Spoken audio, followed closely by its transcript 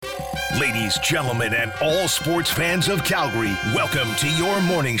Ladies, gentlemen, and all sports fans of Calgary, welcome to your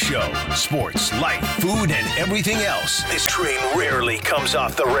morning show. Sports, life, food, and everything else. This train rarely comes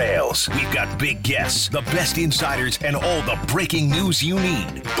off the rails. We've got big guests, the best insiders, and all the breaking news you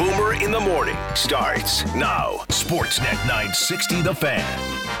need. Boomer in the Morning starts now. Sportsnet 960 The Fan.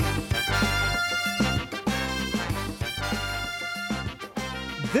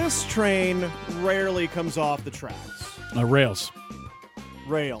 This train rarely comes off the tracks. Rails.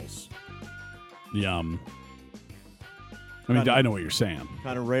 Rails. Yum. I mean, I know what you're saying.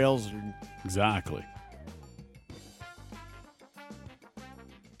 Kind of rails. Exactly.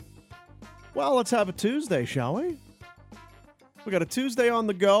 Well, let's have a Tuesday, shall we? We got a Tuesday on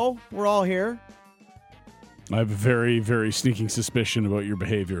the go. We're all here. I have a very, very sneaking suspicion about your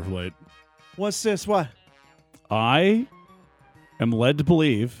behavior of late. What's this? What? I am led to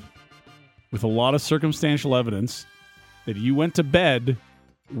believe, with a lot of circumstantial evidence, that you went to bed,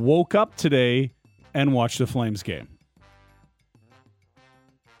 woke up today, and watched the Flames game.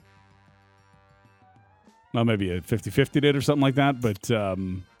 Well, maybe a 50-50 did or something like that, but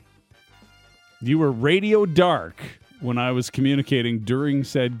you were radio dark when I was communicating during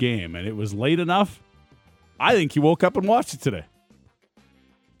said game, and it was late enough. I think you woke up and watched it today.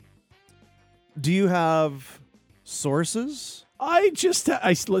 Do you have sources? I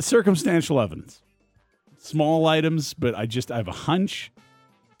circumstantial evidence. Small items, but I have a hunch.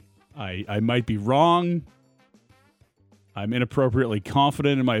 I might be wrong. I'm inappropriately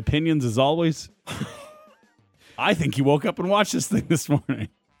confident in my opinions, as always. I think you woke up and watched this thing this morning.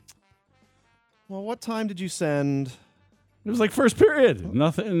 Well, what time did you send? It was like first period.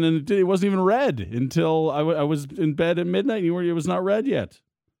 Nothing, and then it wasn't even read until I was in bed at midnight. It was not read yet.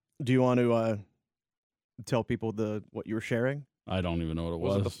 Do you want to tell people what you were sharing? I don't even know what it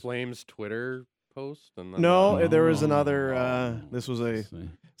was. Was it the Flames Twitter post? And then No, there was another. This was a.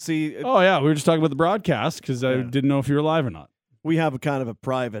 See. Oh yeah, we were just talking about the broadcast because I didn't know if you were live or not. We have a kind of a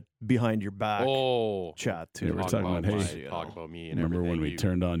private behind your back chat too. Yeah, we're talking about talk about me. And remember when we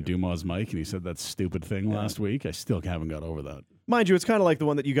turned on you. Dumas' mic and he said that stupid thing last week? I still haven't got over that. Mind you, it's kind of like the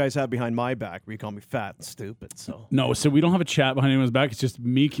one that you guys have behind my back, where you call me fat and stupid. So no, so we don't have a chat behind anyone's back. It's just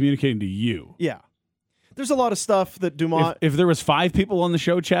me communicating to you. Yeah. There's a lot of stuff that Dumas... If there was 5 people on the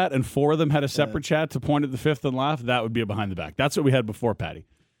show chat and 4 of them had a separate chat to point at the 5th and laugh, that would be a behind the back. That's what we had before, Patty.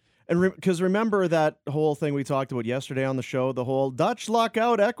 And because remember that whole thing we talked about yesterday on the show, the whole Dutch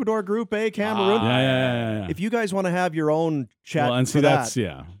lockout, Ecuador Group A, Cameroon. Yeah. If you guys want to have your own chat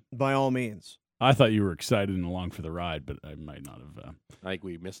by all means. I thought you were excited and along for the ride, but I might not have. I think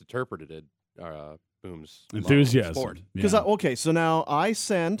we misinterpreted it. Boom's enthusiasm. Because so now I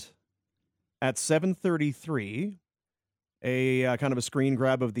sent at 7:33 a kind of a screen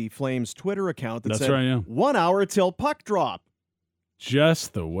grab of the Flames Twitter account that said 1 hour till puck drop.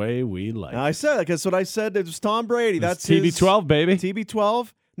 Just the way we like. I said that because what I said, it was Tom Brady. That's TB12, baby.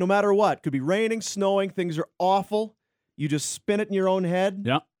 TB12, no matter what. Could be raining, snowing, things are awful. You just spin it in your own head.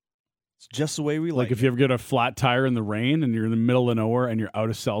 Yeah. It's just the way we like it. Like if you ever get a flat tire in the rain and you're in the middle of nowhere and you're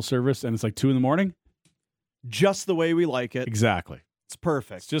out of cell service and it's like 2 a.m. Just the way we like it. Exactly. It's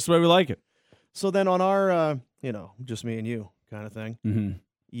perfect. It's just the way we like it. So then on our, just me and you kind of thing,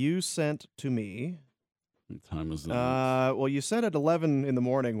 you sent to me... What time was that? Well, you said at 11 in the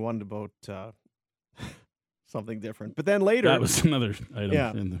morning one about something different. But then later... That was another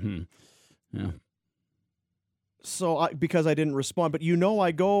item. Yeah. So because I didn't respond, but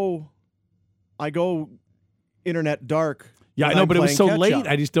I go internet dark. Yeah, I know, but it was so late.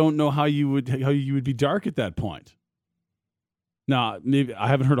 I just don't know how you would be dark at that point. Now, maybe I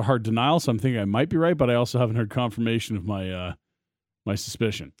haven't heard a hard denial, so I'm thinking I might be right, but I also haven't heard confirmation of my my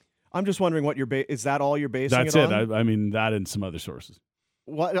suspicion. I'm just wondering what is that all you're basing That's it on? I mean, that and some other sources.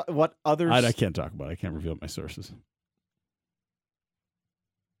 What others? I can't talk about it. I can't reveal my sources.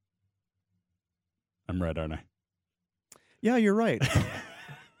 I'm right, aren't I? Yeah, you're right.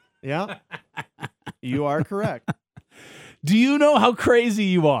 Yeah, you are correct. Do you know how crazy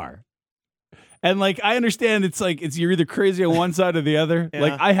you are? And I understand it's you're either crazy on one side or the other.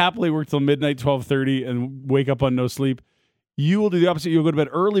 Yeah. I happily work till midnight, 12:30, and wake up on no sleep. You will do the opposite. You'll go to bed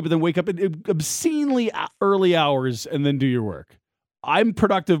early, but then wake up at obscenely early hours and then do your work. I'm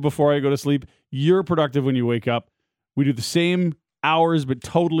productive before I go to sleep. You're productive when you wake up. We do the same hours, but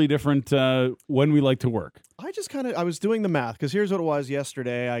totally different when we like to work. I was doing the math because here's what it was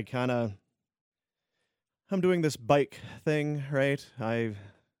yesterday. I'm doing this bike thing, right?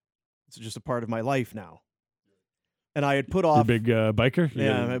 It's just a part of my life now. And I had put off... Your big biker?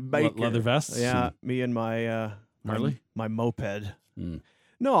 Yeah, my biker. Leather vests? Yeah, me and my... Harley? My moped.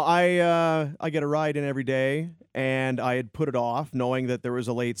 No, I get a ride in every day, and I had put it off knowing that there was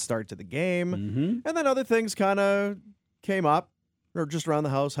a late start to the game. Mm-hmm. And then other things kind of came up, or just around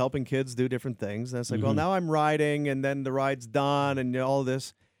the house helping kids do different things. And it's like, well, now I'm riding, and then the ride's done, and all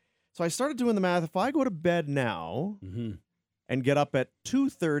this. So I started doing the math. If I go to bed now and get up at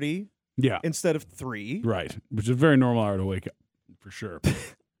 2:30 instead of 3. Right, which is a very normal hour to wake up, for sure.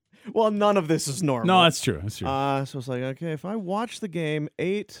 Well, none of this is normal. No, that's true. That's true. So it's like, okay, if I watch the game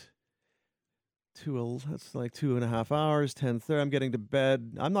 8 to that's like 2.5 hours, 10:30. I'm getting to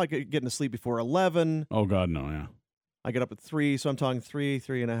bed. I'm not getting to sleep before 11. Oh God, no, yeah. I get up at 3, so I'm talking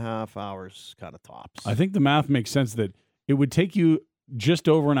 3.5 hours, kind of tops. I think the math makes sense that it would take you just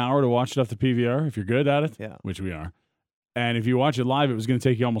over an hour to watch it off the PVR if you're good at it, which we are. And if you watch it live, it was going to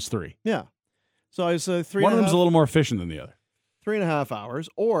take you almost 3. Yeah. So I was 3. One of them's a little more efficient than the other. 3.5 hours,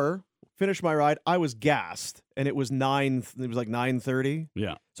 or finish my ride. I was gassed, and it was 9. It was like 9:30.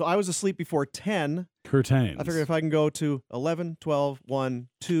 Yeah. So I was asleep before 10. Curtains. I figured if I can go to 11, 12, 1,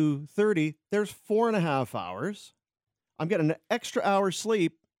 2, 30, there's 4.5 hours. I'm getting an extra hour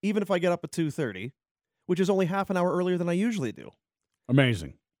sleep, even if I get up at 2:30, which is only half an hour earlier than I usually do.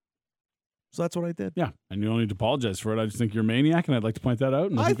 Amazing. So that's what I did. Yeah, and you don't need to apologize for it. I just think you're a maniac, and I'd like to point that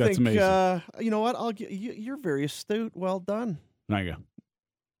out. And I think that's amazing. amazing. You know what? You're very astute. Well done. There you go.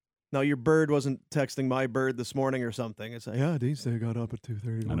 Now, your bird wasn't texting my bird this morning or something. It's like, yeah, Dean got up at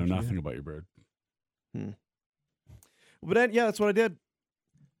 2:30. I know nothing about your bird. But then, that's what I did.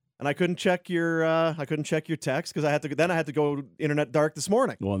 And I couldn't check your text because I had to go internet dark this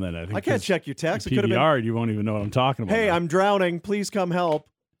morning. Well, and then I think I can't check your text. It could have been. You won't even know what I'm talking about. Hey, now. I'm drowning. Please come help.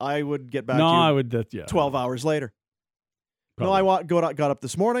 I would get back to you. No, I would. 12 hours later. Probably. No, I got up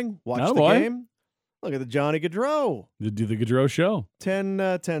this morning, watched the game. Look at the Johnny Gaudreau. Do the Gaudreau show.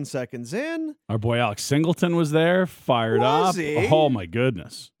 10 seconds in. Our boy Alex Singleton was there, fired Was up. he? Oh, my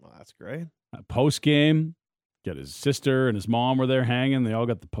goodness. Well, that's great. Post game, got his sister and his mom were there hanging. They all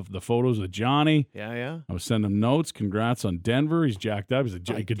got the photos with Johnny. Yeah. I was sending him notes. Congrats on Denver. He's jacked up. He's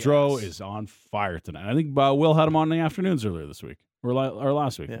like, Gaudreau is on fire tonight. I think Will had him on in the afternoons earlier this week. Or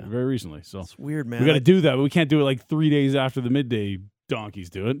last week, very recently. So it's weird, man. We got to do that, but we can't do it like 3 days after the midday donkeys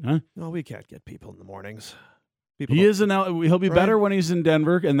do it, huh? No, we can't get people in the mornings. He'll be better when he's in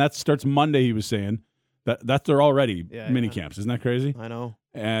Denver, and that starts Monday. He was saying that they're already mini camps. Isn't that crazy? I know.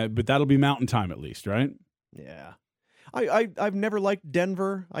 But that'll be Mountain Time at least, right? Yeah. I've never liked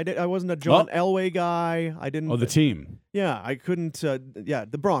Denver. I wasn't a John Elway guy. I didn't. Oh, the team. Yeah, I couldn't.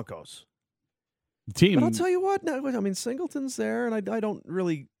 The Broncos. The team. But I'll tell you what. I mean, Singleton's there, and I don't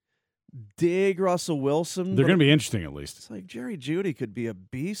really dig Russell Wilson. They're going to be interesting at least. It's like Jerry Jeudy could be a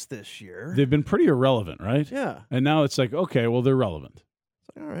beast this year. They've been pretty irrelevant, right? Yeah. And now it's like, okay, well, they're relevant. It's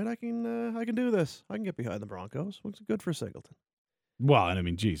like, all right, I can do this. I can get behind the Broncos. Looks good for Singleton. Well, and I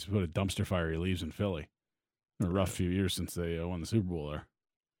mean, geez, what a dumpster fire he leaves in Philly. A rough few years since they won the Super Bowl there.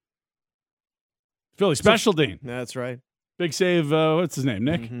 Philly special, Dean. That's right. Big save. What's his name?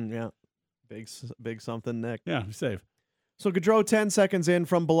 Nick? Mm-hmm, yeah. Big something, Nick. Yeah, save. So Gaudreau 10 seconds in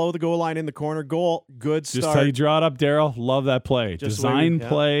from below the goal line in the corner. Goal. Good start. Just how you draw it up, Daryl. Love that play. Design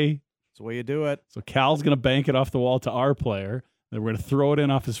play. That's the way you do it. So Cal's going to bank it off the wall to our player. Then we're going to throw it in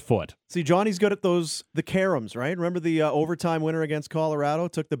off his foot. See, Johnny's good at the caroms, right? Remember the overtime winner against Colorado?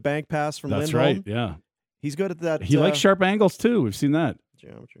 Took the bank pass from Lindholm? That's right, yeah. He's good at that. He likes sharp angles, too. We've seen that.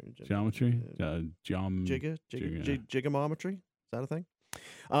 Geometry. Jigomometry. Is that a thing?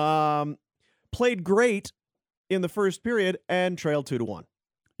 Played great in the first period and trailed 2-1.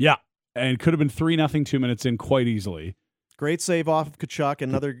 Yeah, and could have been 3-0 2 minutes in quite easily. Great save off of Tkachuk.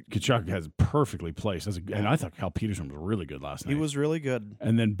 Tkachuk has perfectly placed. And I thought Cal Peterson was really good last night. He was really good.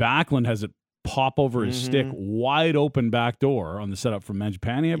 And then Backlund has it pop over his stick, wide open back door on the setup from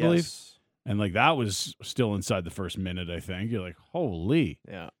Mangiapane, I believe. And that was still inside the first minute, I think. You're like, holy.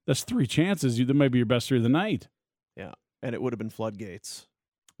 Yeah. That's 3 chances. That might be your best 3 of the night. Yeah. And it would have been floodgates.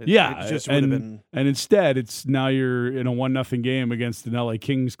 It just would have been. And instead, it's now you're in a 1-0 game against an LA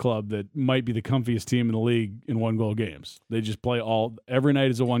Kings club that might be the comfiest team in the league in 1-goal games. They just play every night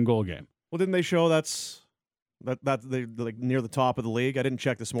is a 1-goal game. Well, didn't they show that they're near the top of the league? I didn't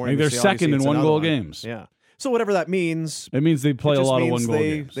check this morning. They're second in 1-goal games. Yeah. So whatever that means. It means they play a lot of 1-goal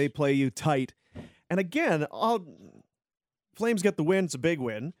games. They play you tight. And again, Flames get the win. It's a big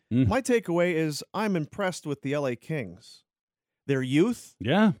win. My takeaway is I'm impressed with the LA Kings. Their youth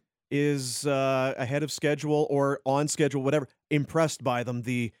is ahead of schedule or on schedule, whatever. Impressed by them.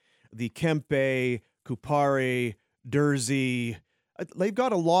 The Kempe, Kupari, Durzi, they've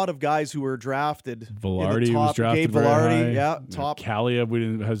got a lot of guys who were drafted. Velarde in the top. was drafted Gabe very Velarde, high. yeah, top.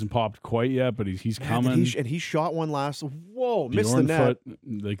 Kaliyev hasn't popped quite yet, but he's Man, coming. he shot one last. Whoa, missed the net.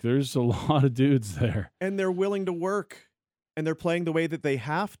 Bjornfoot, like there's a lot of dudes there. And they're willing to work, and they're playing the way that they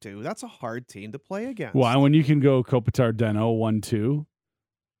have to. That's a hard team to play against. Well, and when you can go Kopitar Deno 1-2,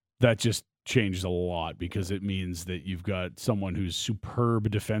 that just changed a lot because it means that you've got someone who's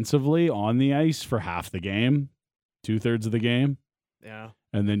superb defensively on the ice for half the game, 2/3 of the game. Yeah.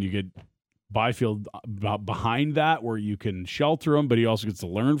 And then you get Byfield behind that where you can shelter him, but he also gets to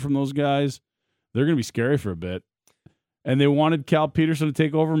learn from those guys. They're going to be scary for a bit. And they wanted Cal Peterson to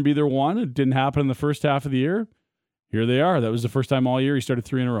take over and be their one. It didn't happen in the first half of the year. Here they are. That was the first time all year he started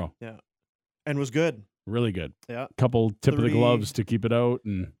 3 in a row. Yeah. And was good. Really good. Yeah. Couple tip of the 30 gloves to keep it out.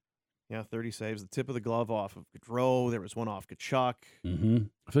 And 30 saves. The tip of the glove off of Gaudreau. There was one off Kachuk. I feel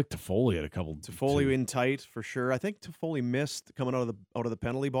like Toffoli had a couple. Toffoli too. in tight for sure. I think Toffoli missed coming out of the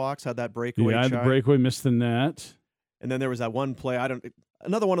penalty box. Had that breakaway. Yeah, the shot. breakaway, missed the net. And then there was that one play.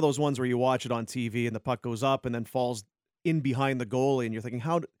 Another one of those ones where you watch it on TV and the puck goes up and then falls in behind the goalie, and you're thinking,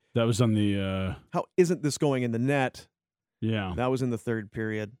 That was on the. how isn't this going in the net? Yeah. That was in the third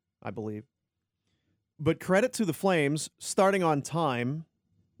period, I believe. But credit to the Flames, starting on time,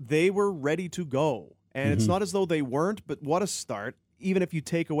 they were ready to go. And it's not as though they weren't, but what a start. Even if you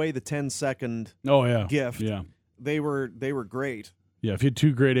take away the 10-second Oh yeah. gift, Yeah. they were great. Yeah. If you had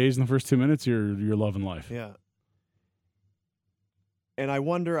 2 grade A's in the first 2 minutes, you're loving life. Yeah. And I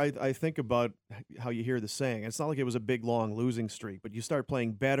wonder, I think about how you hear the saying. It's not like it was a big, long losing streak, but you start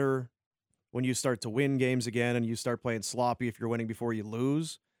playing better when you start to win games again, and you start playing sloppy if you're winning before you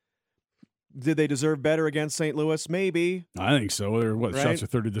lose. Did they deserve better against St. Louis? Maybe. I think so. They're, Right? shots are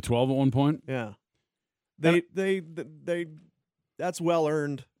 30-12 at one point? Yeah. They that's well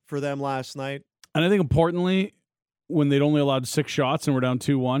earned for them last night. And I think importantly, when they'd only allowed 6 shots and were down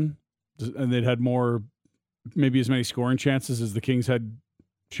 2-1, and they'd had more, maybe as many scoring chances as the Kings had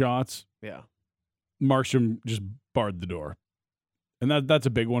shots, Yeah. Markstrom just barred the door. And that's a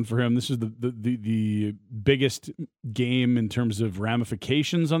big one for him. This is the biggest game in terms of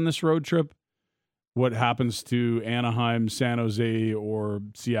ramifications on this road trip. What happens to Anaheim, San Jose, or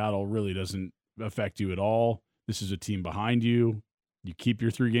Seattle really doesn't affect you at all. This is a team behind you. You keep your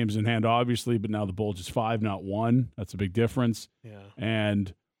 3 games in hand, obviously, but now the Bulls is 5, not 1. That's a big difference. Yeah.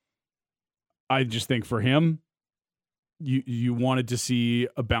 And I just think for him, you wanted to see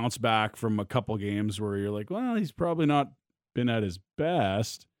a bounce back from a couple games where you're like, well, he's probably not been at his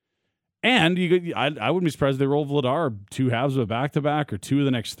best. And I wouldn't be surprised if they roll Vladar 2 halves of a back-to-back or 2 of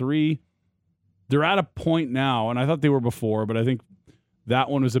the next 3. They're at a point now, and I thought they were before, but I think that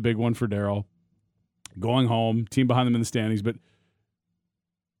one was a big one for Darryl. Going home, team behind them in the standings, but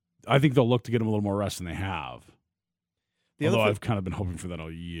I think they'll look to get him a little more rest than they have. Although I've kind of been hoping for that all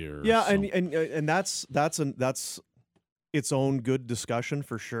year. Yeah, so. and that's its own good discussion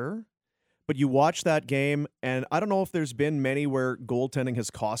for sure. But you watch that game, and I don't know if there's been many where goaltending has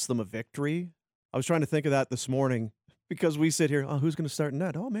cost them a victory. I was trying to think of that this morning because we sit here, who's going to start in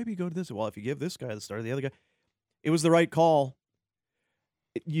net? Oh, maybe you go to this. Well, if you give this guy the start of the other guy. It was the right call.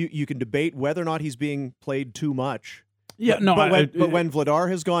 You can debate whether or not he's being played too much. Yeah, but when Vladar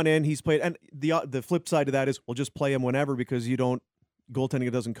has gone in, he's played. And the flip side of that is, we'll just play him whenever because goaltending,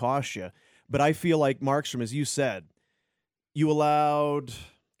 it doesn't cost you. But I feel like Markstrom, as you said, you allowed,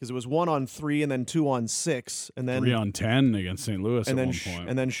 because it was 1 on 3 and then 2 on 6. And then 3 on 10 against St. Louis and at then one point.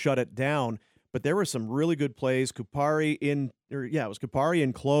 and then shut it down. But there were some really good plays. Kupari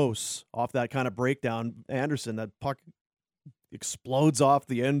in close off that kind of breakdown. Anderson, that puck explodes off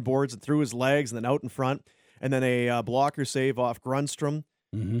the end boards and through his legs and then out in front. And then a blocker save off Grundstrom.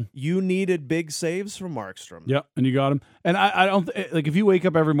 Mm-hmm. You needed big saves from Markstrom. Yep, and you got him. And I don't like if you wake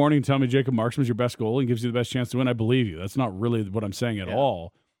up every morning and tell me Jacob Markstrom's your best goalie and gives you the best chance to win, I believe you. That's not really what I'm saying at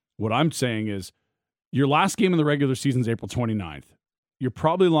all. What I'm saying is your last game in the regular season is April 29th. You're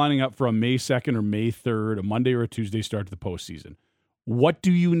probably lining up for a May 2nd or May 3rd, a Monday or a Tuesday start to the postseason. What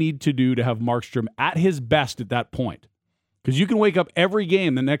do you need to do to have Markstrom at his best at that point? Because you can wake up every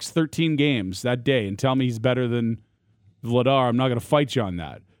game, the next 13 games that day, and tell me he's better than Vladar. I'm not going to fight you on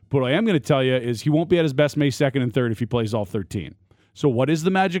that. But what I am going to tell you is he won't be at his best May 2nd and 3rd if he plays all 13. So what is the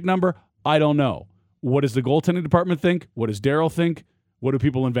magic number? I don't know. What does the goaltending department think? What does Darryl think? What do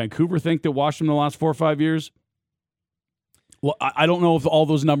people in Vancouver think that watched him the last 4 or 5 years? Well, I don't know if all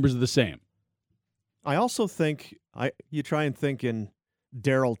those numbers are the same. I also think you try and think in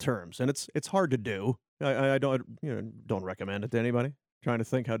Darryl terms, and it's hard to do. I don't recommend it to anybody trying to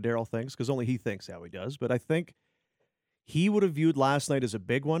think how Darryl thinks, because only he thinks how he does. But I think he would have viewed last night as a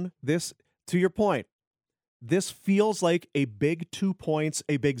big one. This, to your point, This feels like a big 2 points,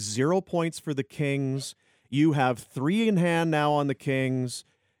 a big 0 points for the Kings. You have 3 in hand now on the Kings.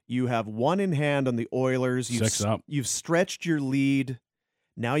 You have 1 in hand on the Oilers. 6 up. You've stretched your lead.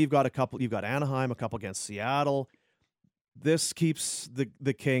 Now you've got a couple. You've got Anaheim, a couple against Seattle. This keeps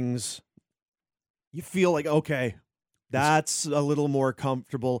the Kings. You feel like, okay, that's a little more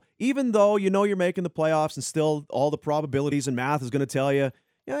comfortable, even though you know you're making the playoffs and still all the probabilities and math is going to tell you,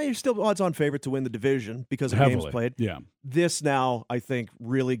 yeah, you're still odds-on favorite to win the division because of games played. Yeah. This now, I think,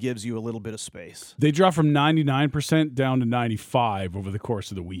 really gives you a little bit of space. They dropped from 99% down to 95 over the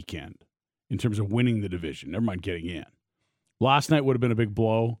course of the weekend in terms of winning the division. Never mind getting in. Last night would have been a big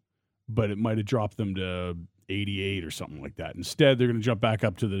blow, but it might have dropped them to 88 or something like that. Instead, they're going to jump back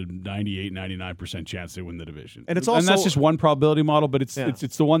up to the 98, 99% chance they win the division. And it's also, and that's just one probability model, but it's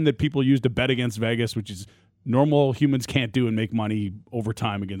the one that people use to bet against Vegas, which is normal humans can't do and make money over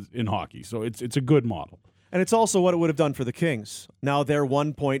time in hockey. So it's a good model. And it's also what it would have done for the Kings. Now they're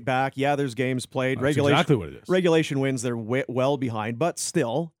 1 point back. Yeah, there's games played. That's exactly what it is. Regulation wins, they're well behind, but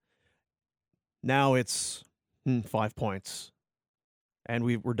still, now it's 5 points. And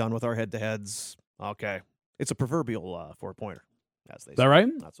we're done with our head-to-heads. Okay. It's a proverbial 4-pointer, as they say. Is that right?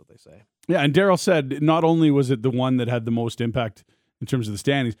 That's what they say. Yeah, and Daryl said not only was it the one that had the most impact in terms of the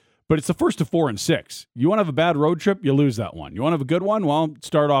standings, but it's the first of 4 and 6. You want to have a bad road trip, you lose that one. You want to have a good one, well,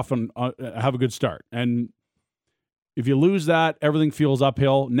 start off and have a good start. And if you lose that, everything feels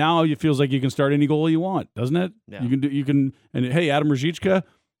uphill. Now it feels like you can start any goal you want, doesn't it? Yeah. You can. And hey, Adam Ruzicka,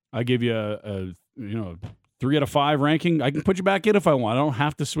 I gave you a 3 out of 5 ranking. I can put you back in if I want. I don't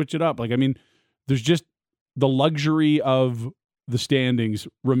have to switch it up. There's just the luxury of the standings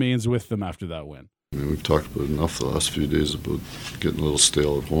remains with them after that win. I mean, we've talked about enough the last few days about getting a little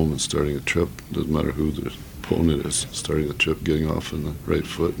stale at home and starting a trip. Doesn't matter who the opponent is. Starting the trip, getting off on the right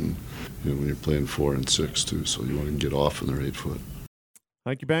foot, and when you're playing 4 and 6 too, so you want to get off on the right foot. I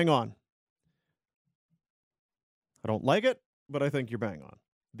think you're bang on. I don't like it, but I think you're bang on.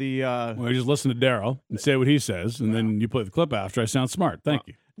 Well, just listen to Daryl and say what he says, and then you play the clip after. I sound smart. Thank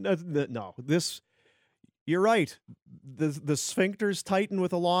you. No, you're right. The sphincters tightened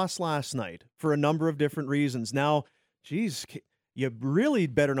with a loss last night for a number of different reasons. Now, geez, you really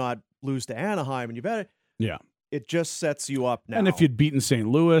better not lose to Anaheim, and you better. Yeah. It just sets you up now. And if you'd beaten St.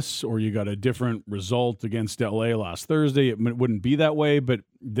 Louis or you got a different result against LA last Thursday, it wouldn't be that way. But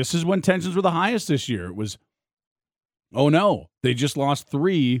this is when tensions were the highest this year. It was, oh no, they just lost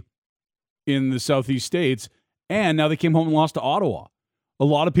 3 in the Southeast states, and now they came home and lost to Ottawa. A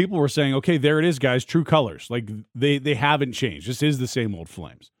lot of people were saying, okay, there it is, guys, true colors. Like, they haven't changed. This is the same old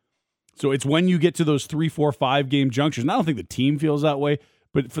Flames. So it's when you get to those 3, 4, 5 game junctures, and I don't think the team feels that way,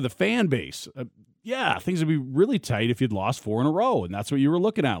 but for the fan base, things would be really tight if you'd lost 4 in a row, and that's what you were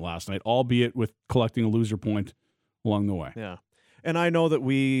looking at last night, albeit with collecting a loser point along the way. Yeah, and I know that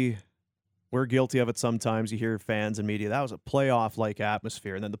we're guilty of it sometimes. You hear fans and media, that was a playoff-like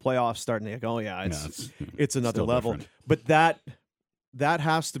atmosphere, and then the playoffs start, and they go, oh, yeah, it's another level. Different. But that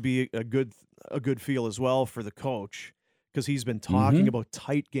has to be a good feel as well for the coach, because he's been talking about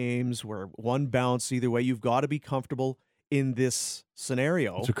tight games where one bounce either way. You've got to be comfortable in this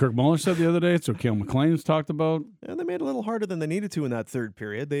scenario. That's what Kirk Muller said the other day. It's what Cale McLean's talked about. And they made it a little harder than they needed to in that third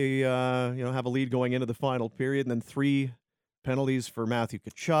period. They have a lead going into the final period, and then 3 penalties for Matthew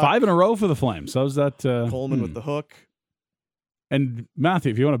Tkachuk. 5 in a row for the Flames. How's that? Coleman with the hook. And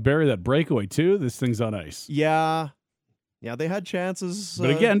Matthew, if you want to bury that breakaway too, this thing's on ice. Yeah, they had chances. But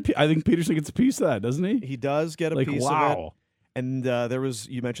again, I think Peterson gets a piece of that, doesn't he? He does get a piece of it. And there was,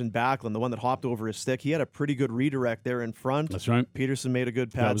 you mentioned Backlund, the one that hopped over his stick. He had a pretty good redirect there in front. That's right. Peterson made a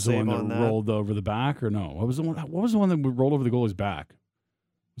good pad was save the one on that that. rolled over the back, or no? What was the one that rolled over the goalie's back?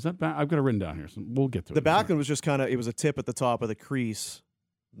 Was that back? I've got it written down here, so we'll get to it. The Backlund was just it was a tip at the top of the crease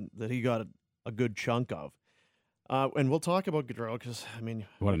that he got a good chunk of. And we'll talk about Gaudreau because,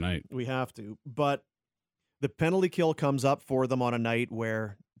 what a night. We have to. But the penalty kill comes up for them on a night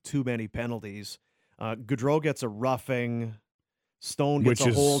where too many penalties. Gaudreau gets a roughing. Stone gets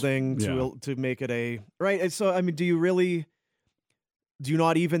a holding to make it a right. So do you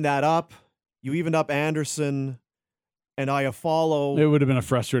not even that up? You evened up Anderson and Iafallo. It would have been a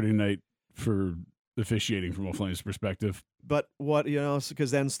frustrating night for officiating from a Flames perspective. But because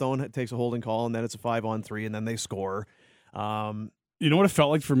then Stone takes a holding call and then it's a 5-on-3 and then they score. You know what it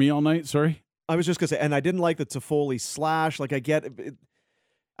felt like for me all night? Sorry. I was just gonna say, and I didn't like the Toffoli slash. Like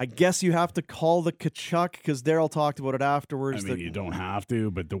I guess you have to call the Tkachuk because Daryl talked about it afterwards. You don't have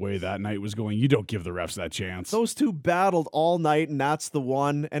to, but the way that night was going, you don't give the refs that chance. Those two battled all night, and that's the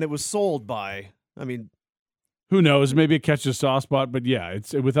one. And it was sold by, Who knows? Maybe it catches a soft spot, but yeah,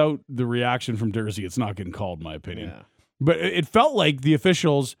 it's without the reaction from Jersey, it's not getting called, in my opinion. Yeah. But it felt like the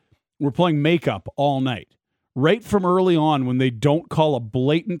officials were playing makeup all night. Right from early on when they don't call a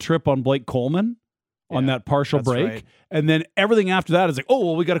blatant trip on Blake Coleman on that partial break. Right. And then everything after that is like, oh,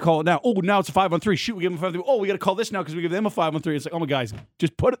 well, we got to call it now. Oh, now it's a 5-on-3. Shoot, we give them a 5-on-3. Oh, we got to call this now because we give them a 5-on-3. It's like, oh, my guys,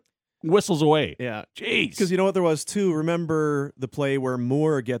 just put it, whistles away. Yeah. Jeez. Because you know what there was too? Remember the play where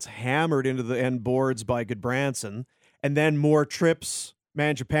Moore gets hammered into the end boards by Goodbranson, and then Moore trips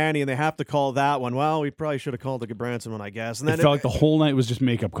Mangiapane, and they have to call that one. Well, we probably should have called the Goodbranson one, I guess. And then it felt like the whole night was just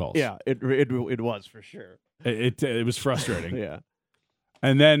makeup calls. Yeah, it was for sure. It was frustrating. Yeah.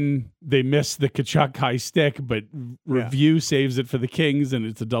 And then they miss the Tkachuk high stick, but review saves it for the Kings, and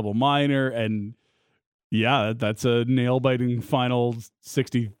it's a double minor. And yeah, that's a nail-biting final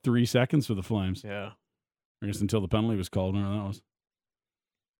 63 seconds for the Flames. Yeah. I guess until the penalty was called, whatever that was.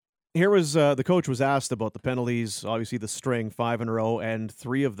 Here was the coach was asked about the penalties, obviously the string, 5 in a row, and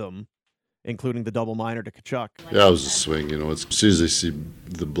 3 of them, including the double minor to Tkachuk. Yeah, it was a swing. As soon as they see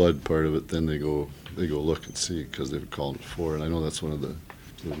the blood part of it, then they go look and see because they've called it 4. And I know that's one of the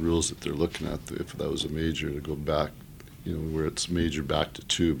rules that they're looking at. If that was a major, to go back, where it's major back to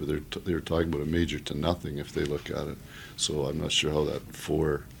 2, but they're talking about a major to nothing if they look at it. So I'm not sure how that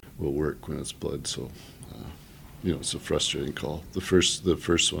 4 will work when it's blood. So. It's a frustrating call. The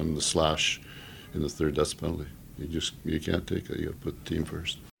first one, the slash in the third, that's penalty. You can't take that. You got to put the team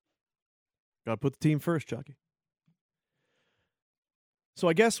first. Got to put the team first, Chucky. So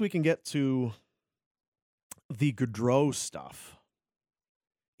I guess we can get to the Gaudreau stuff.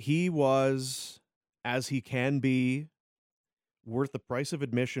 He was, as he can be, worth the price of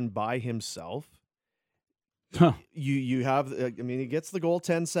admission by himself. Huh. You have, he gets the goal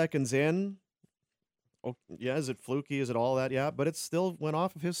 10 seconds in. Oh, yeah, is it fluky? Is it all that? Yeah, but it still went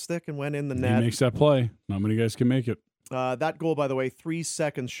off of his stick and went in the net. He makes that play. Not many guys can make it. That goal, by the way, 3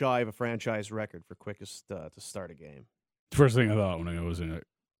 seconds shy of a franchise record for quickest to start a game. First thing I thought when I was in it,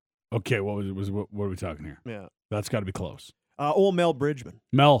 okay, what are we talking here? Yeah. That's got to be close. Old Mel Bridgman.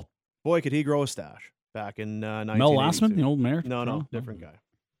 Mel. Boy, could he grow a stash back in 1982. Mel Lastman, the old mayor? No, different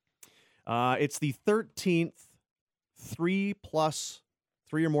guy. It's the 13th 3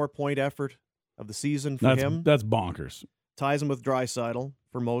 or more point effort of the season for him. That's bonkers. Ties him with Draisaitl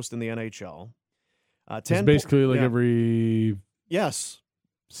for most in the NHL. It's basically every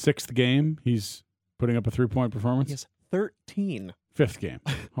sixth game he's putting up a 3-point performance. He has 13. Fifth game.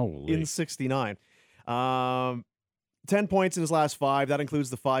 Holy. In 69. 10 points in his last 5. That includes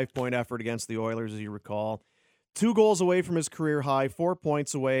the 5-point effort against the Oilers, as you recall. 2 goals away from his career high, 4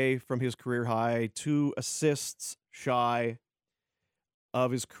 points away from his career high, 2 assists shy of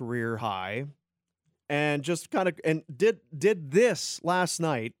his career high. And just did this last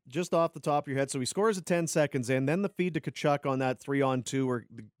night, just off the top of your head. So he scores at 10 seconds in, then the feed to Tkachuk on that 3-on-2 or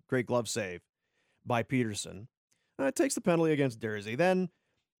the great glove save by Peterson. It takes the penalty against Jersey. Then,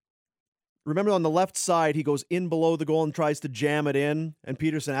 remember on the left side, he goes in below the goal and tries to jam it in. And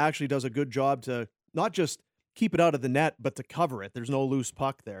Peterson actually does a good job to not just keep it out of the net, but to cover it. There's no loose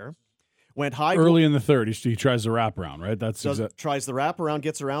puck there. Went high early in the third. He tries the wraparound, right? Tries the wraparound,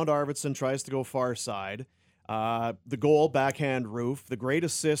 gets around Arvidsson, tries to go far side. The goal, backhand roof. The great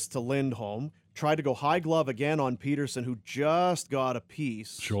assist to Lindholm. Tried to go high glove again on Peterson, who just got a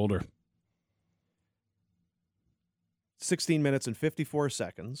piece. Shoulder. 16 minutes and 54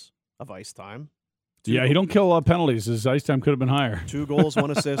 seconds of ice time. He don't kill a lot of penalties. His ice time could have been higher. 2 goals,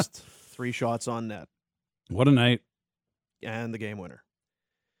 1 assist, 3 shots on net. What a night. And the game winner.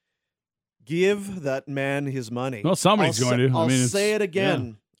 Give that man his money. Well, somebody's going to. I'll say it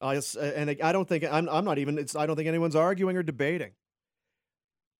again. Yeah. I don't think I don't think anyone's arguing or debating.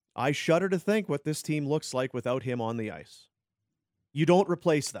 I shudder to think what this team looks like without him on the ice. You don't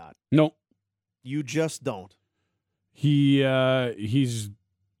replace that. No. You just don't. He's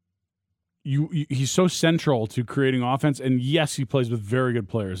so central to creating offense, and yes, he plays with very good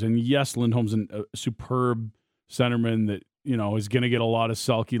players, and yes, Lindholm's a superb centerman that is going to get a lot of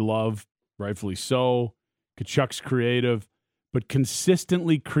sulky love. Rightfully so. Tkachuk's creative, but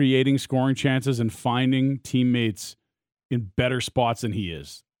consistently creating scoring chances and finding teammates in better spots than he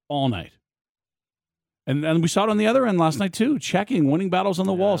is all night. And we saw it on the other end last night too, winning battles on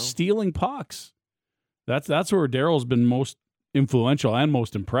the wall, stealing pucks. That's where Daryl's been most influential and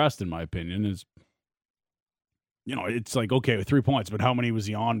most impressed, in my opinion, is, it's like, okay, with 3 points, but how many was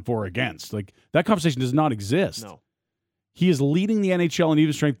he on for against? Like, that conversation does not exist. No. He is leading the NHL in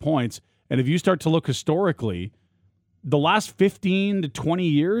even strength points. And if you start to look historically, the last 15 to 20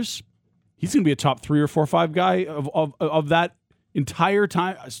 years, he's going to be a top 3 or 4 or 5 guy of that entire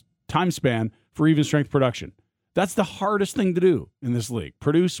time span for even strength production. That's the hardest thing to do in this league.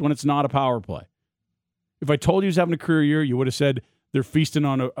 Produce when it's not a power play. If I told you he's having a career year, you would have said they're feasting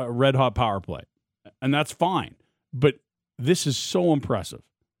on a red-hot power play. And that's fine. But this is so impressive.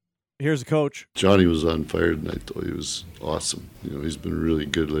 Here's the coach. Johnny was on fire tonight, though. He was awesome. He's been really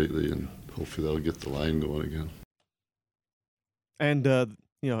good lately, and hopefully that'll get the line going again. And,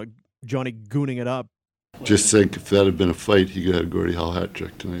 Johnny gooning it up. Just think, if that had been a fight, he could have had a Gordie Howe hat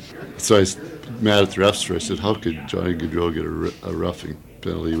trick tonight. So I was mad at the refs for it. I said, how could Johnny Gaudreau get a roughing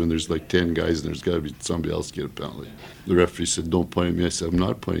penalty when there's like 10 guys and there's got to be somebody else get a penalty? The referee said, don't point at me. I said, I'm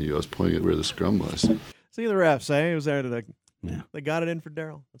not pointing at you. I was pointing at where the scrum was. See the refs, eh? It was there today. Yeah. They got it in for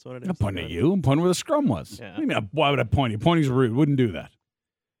Daryl. That's what it is. I'm pointing at you. I'm pointing where the scrum was. Yeah. What do you mean, why would I point at you? Pointing's rude. Wouldn't do that.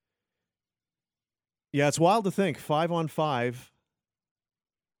 Yeah, it's wild to think 5-on-5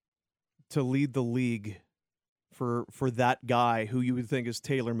 to lead the league for that guy who you would think is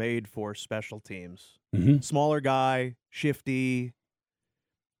tailor-made for special teams. Mm-hmm. Smaller guy, shifty,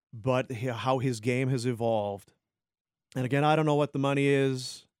 but how his game has evolved. And again, I don't know what the money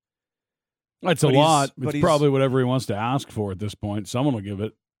is. It's a lot. It's probably whatever he wants to ask for at this point. Someone will give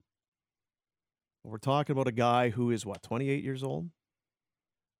it. We're talking about a guy who is, 28 years old?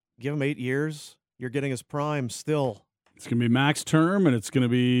 Give him 8 years. You're getting his prime still. It's going to be max term, and it's going to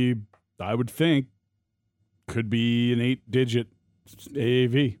be, I would think, could be an 8-digit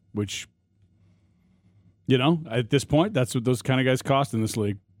AAV, which, at this point, that's what those kind of guys cost in this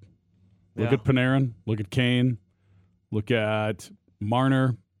league. Look at Panarin. Look at Kane. Look at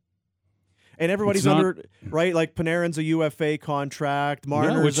Marner. And everybody's right? Like Panarin's a UFA contract.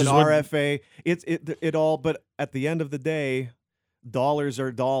 Marner's an RFA. It all, but at the end of the day, dollars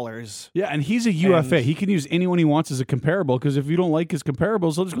are dollars. Yeah, and he's a UFA. He can use anyone he wants as a comparable, because if you don't like his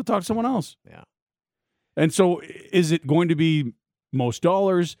comparables, he'll just go talk to someone else. Yeah. And so is it going to be most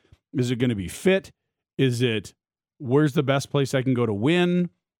dollars? Is it going to be fit? Is it where's the best place I can go to win?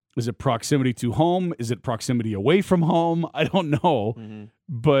 Is it proximity to home? Is it proximity away from home? I don't know. Mm-hmm.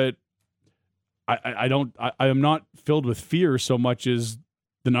 But I am not filled with fear so much as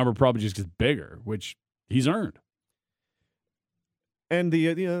the number probably just gets bigger, which he's earned. And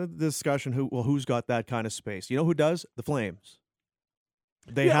the discussion, who's got that kind of space? You know who does? The Flames.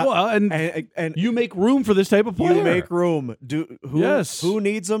 And you make room for this type of player. You make room. Who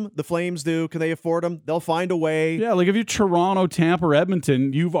needs them? The Flames do. Can they afford them? They'll find a way. Yeah, like if you're Toronto, Tampa, or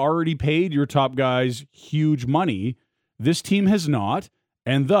Edmonton, you've already paid your top guys huge money. This team has not,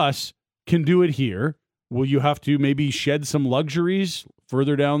 and thus can do it here. Will you have to maybe shed some luxuries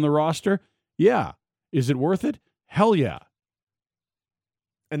further down the roster? Yeah. Is it worth it? Hell yeah.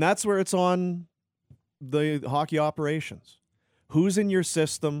 And that's where it's on the hockey operations. Who's in your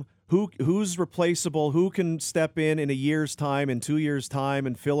system? Who's replaceable? Who can step in a year's time, in 2 years' time,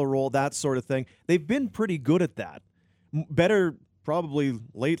 and fill a role, that sort of thing. They've been pretty good at that. Better probably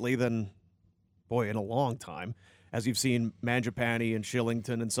lately than, in a long time, as you've seen Mangiapane and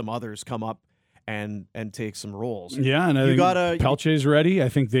Shillington and some others come up and take some roles. Yeah, and I think Pelche's ready. I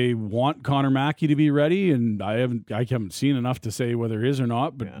think they want Connor Mackey to be ready, and I haven't seen enough to say whether he is or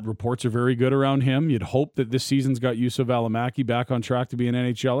not, but reports are very good around him. You'd hope that this season's got Yusuf Alamaki back on track to be an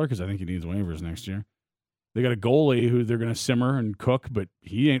NHLer, because I think he needs waivers next year. They got a goalie who they're going to simmer and cook, but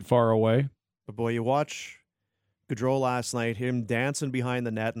he ain't far away. But you watch Gaudreau last night, him dancing behind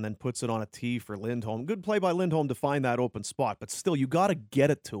the net and then puts it on a tee for Lindholm. Good play by Lindholm to find that open spot, but still, you got to get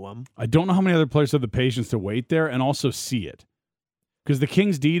it to him. I don't know how many other players have the patience to wait there and also see it. Because the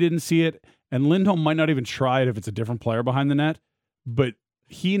Kings D didn't see it, and Lindholm might not even try it if it's a different player behind the net, but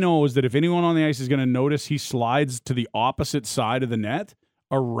he knows that if anyone on the ice is going to notice he slides to the opposite side of the net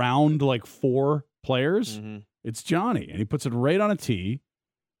around like 4 players, it's Johnny, and he puts it right on a tee.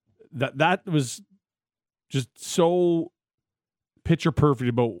 That was just so picture perfect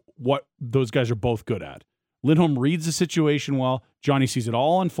about what those guys are both good at. Lindholm reads the situation well. Johnny sees it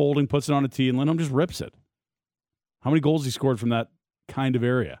all unfolding, puts it on a tee, and Lindholm just rips it. How many goals he scored from that kind of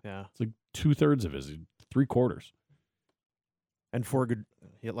area? Yeah. It's like 2/3 of his, 3/4.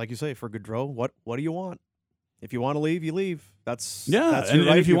 And like you say, for Gaudreau, what do you want? If you want to leave, you leave. That's and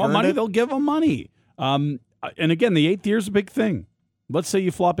if you want money, they'll give them money. And again, the 8th year is a big thing. Let's say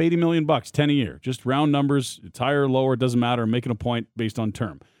you flop $80 million, 10 a year. Just round numbers. It's higher or lower, it doesn't matter. I'm making a point based on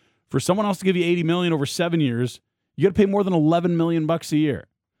term. For someone else to give you $80 million over 7 years, you got to pay more than $11 million a year.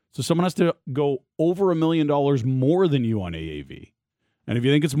 So someone has to go over $1 million more than you on AAV. And if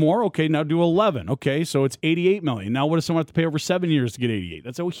you think it's more, okay, now do 11. Okay, so it's $88 million. Now what does someone have to pay over 7 years to get 88?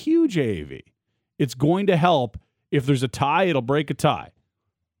 That's a huge AAV. It's going to help. If there's a tie, it'll break a tie.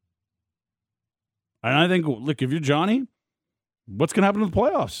 And I think, look, if you're Johnny, what's going to happen in the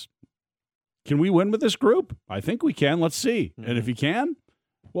playoffs? Can we win with this group? I think we can. Let's see. And if you can,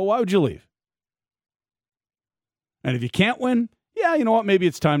 well, why would you leave? And if you can't win, yeah, you know what? Maybe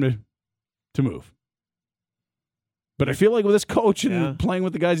it's time to move. But I feel like with this coach and playing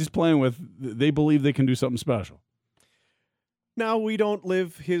with the guys he's playing with, they believe they can do something special. Now, we don't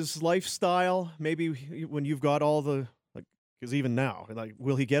live his lifestyle. Maybe when you've got all the, because even now,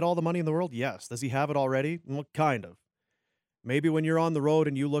 will he get all the money in the world? Yes. Does he have it already? Well, kind of. Maybe when you're on the road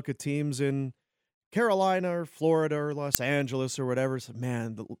and you look at teams in Carolina or Florida or Los Angeles or whatever, so,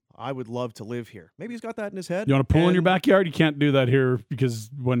 man, I would love to live here. Maybe he's got that in his head. You want a pool in your backyard? You can't do that here because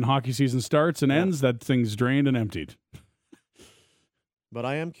when hockey season starts and ends, that thing's drained and emptied. But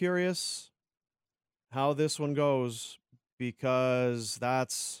I am curious how this one goes because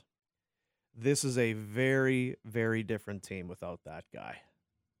this is a very, very different team without that guy.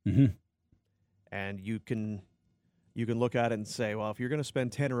 Mm-hmm. And you can look at it and say, well, if you're going to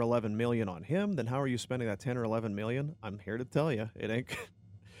spend 10 or 11 million on him, then how are you spending that 10 or 11 million? I'm here to tell you,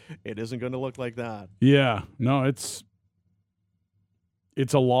 it isn't going to look like that. Yeah, no, it's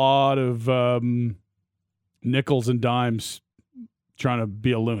a lot of nickels and dimes trying to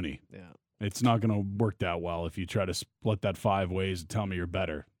be a loony. Yeah. It's not going to work that well if you try to split that 5 ways and tell me you're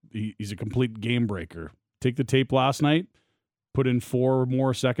better. He's a complete game breaker. Take the tape last night, put in 4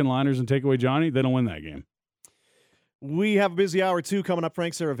 more second liners and take away Johnny, they don't win that game. We have a busy hour, too, coming up.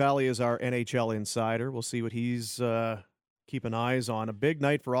 Frank Saravalli is our NHL insider. We'll see what he's keeping eyes on. A big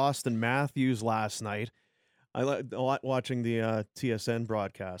night for Austin Matthews last night. I like watching the TSN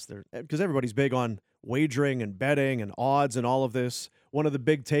broadcast there because everybody's big on wagering and betting and odds and all of this. One of the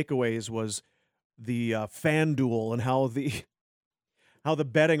big takeaways was the FanDuel and how the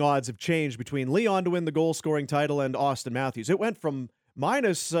betting odds have changed between Leon to win the goal-scoring title and Austin Matthews. It went from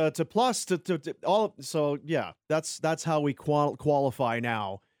minus to plus to all. So yeah, that's how we qualify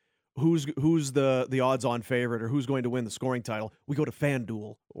now. Who's the odds-on favorite or who's going to win the scoring title? We go to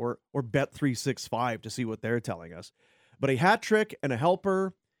FanDuel or Bet365 to see what they're telling us. But a hat trick and a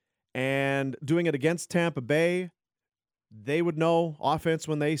helper, and doing it against Tampa Bay, they would know offense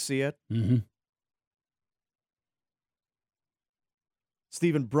when they see it. Mm-hmm.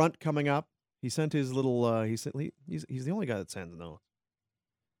 Stephen Brunt coming up. He sent his little. He's the only guy that sends notes.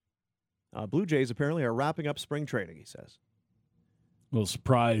 Blue Jays apparently are wrapping up spring training, he says. Little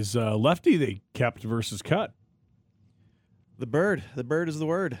surprise lefty they kept versus cut. The bird. The bird is the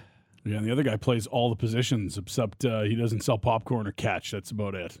word. Yeah, and the other guy plays all the positions except he doesn't sell popcorn or catch. That's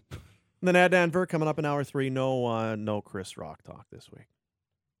about it. And then Adnan Virk coming up in hour 3. No Chris Rock talk this week.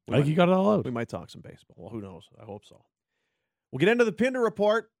 I think he got it all out. We might talk some baseball. Well, who knows? I hope so. We'll get into the Pinder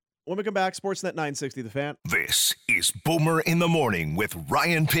Report when we come back. Sportsnet 960, The Fan. This is Boomer in the Morning with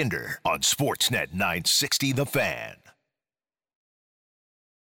Ryan Pinder on Sportsnet 960, The Fan.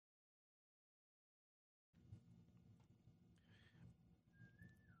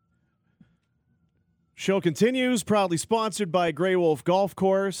 Show continues, proudly sponsored by Grey Wolf Golf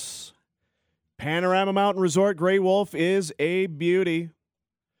Course. Panorama Mountain Resort Grey Wolf is a beauty.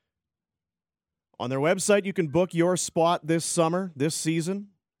 On their website, you can book your spot this summer, this season,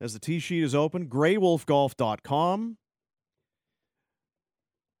 as the tee sheet is open, greywolfgolf.com.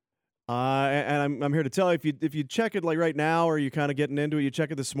 And I'm here to tell you, if you check it like right now or you're kind of getting into it, you check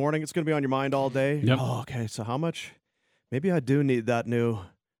it this morning, it's going to be on your mind all day. Yep. Oh, okay, so how much? Maybe I do need that new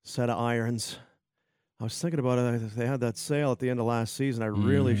set of irons. I was thinking about it. They had that sale at the end of last season. I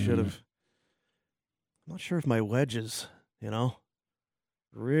really should have. I'm not sure if my wedges,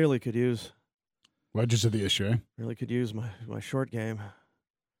 really could use. Wedges are the issue, eh? Really could use my short game.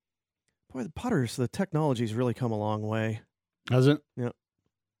 Boy, the putters, the technology's really come a long way. Has it? Yeah.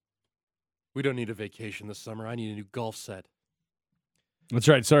 We don't need a vacation this summer. I need a new golf set. That's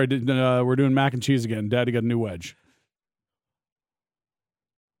right. Sorry, we're doing mac and cheese again. Daddy got a new wedge.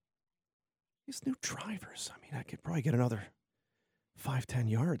 These new drivers, I could probably get another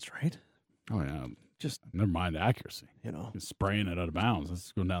 5-10 yards, right? Oh, yeah. Just, never mind the accuracy. Just spraying it out of bounds.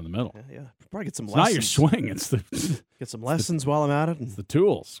 Let's go down the middle. Yeah. Probably get some It's lessons. not your swing. It's get some lessons while I'm at it. And it's the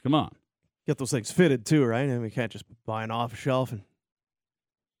tools. Come on. get those things fitted too, right? And we can't just buy an off the shelf. And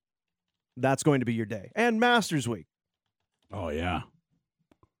that's going to be your day. And Masters Week. Oh, yeah.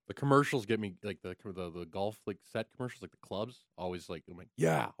 The commercials get me, like the golf like set commercials, like the clubs. Always like, I'm like,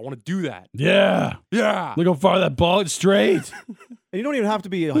 yeah, I want to do that. Yeah. Yeah. Look how far that ball is straight. And you don't even have to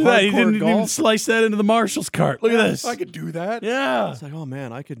be a Look at that. He hardcore didn't even golf. slice that into the Marshall's cart. Look at this. I could do that. Yeah. It's like, oh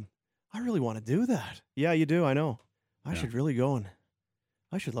man, I really want to do that. Yeah, you do. I know. I should really go and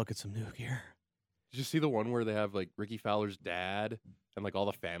I should look at some new gear. Did you see the one where they have like Ricky Fowler's dad and like all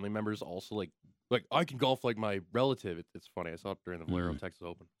the family members also like I can golf like my relative. It's funny. I saw it during the Valero Texas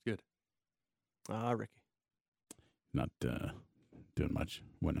Open. It's good. Ricky. Not doing much.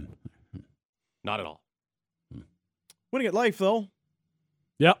 Winning. Not at all. Winning at life, though.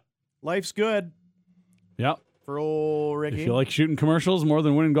 Yep. Life's good Yep. for old Ricky. If you like shooting commercials more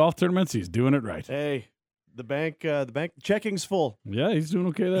than winning golf tournaments, he's doing it right. Hey, the bank checking's full. Yeah, he's doing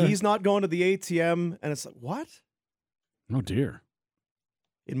okay there. He's not going to the ATM, and it's like, what? Oh, dear.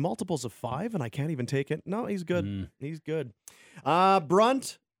 In multiples of 5, and I can't even take it. No, he's good. Mm. He's good.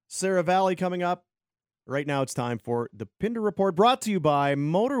 Brunt, Sarah Valley coming up. Right now it's time for the Pinder Report, brought to you by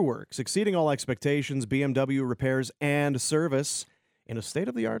Motorworks, exceeding all expectations, BMW repairs and service in a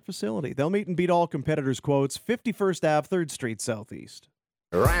state-of-the-art facility. They'll meet and beat all competitors' quotes, 51st Ave, 3rd Street Southeast.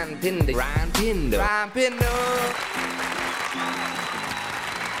 Ryan Pinder. Ryan Pinder. Ryan Pinder.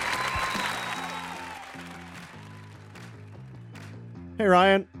 Hey,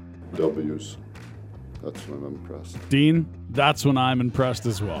 Ryan. W's. That's when I'm impressed. Dean, that's when I'm impressed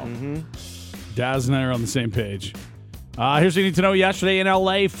as well. Mm-hmm. Daz and I are on the same page. Here's what you need to know. Yesterday in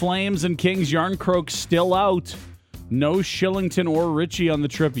L.A., Flames and Kings Yarncroke still out. No Shillington or Ritchie on the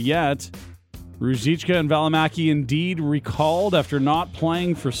trip yet. Ruzicka and Valimaki indeed recalled after not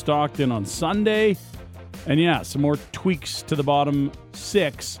playing for Stockton on Sunday. And yeah, some more tweaks to the bottom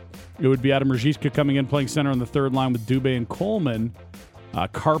 6. It would be Adam Ruzicka coming in, playing center on the 3rd line with Dubé and Coleman.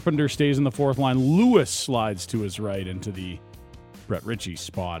 Carpenter stays in the 4th line. Lewis slides to his right into the Brett Ritchie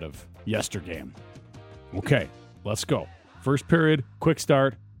spot of yestergame. Okay, let's go. First period, quick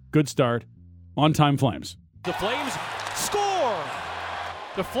start, good start, on-time Flames. The Flames score!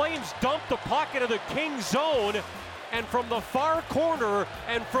 The Flames dump the puck into the Kings zone, and from the far corner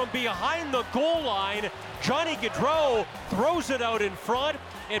and from behind the goal line, Johnny Gaudreau throws it out in front.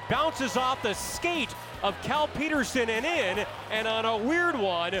 It bounces off the skate of Cal Peterson and in, and on a weird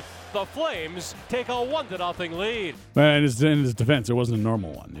one, the Flames take a 1-0 lead. And in his defense, it wasn't a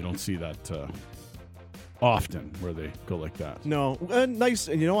normal one. You don't see that often where they go like that. No. Nice.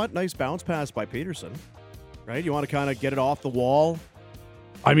 You know what? Nice bounce pass by Peterson. Right? You want to kind of get it off the wall,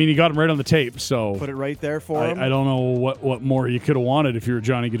 I mean, he got him right on the tape, so put it right there for him. I don't know what more you could have wanted if you were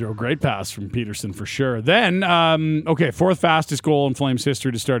Johnny Gaudreau. Great pass from Peterson for sure. Then, 4th fastest goal in Flames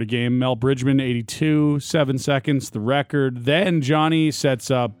history to start a game. Mel Bridgman, 82, 7 seconds, the record. Then Johnny sets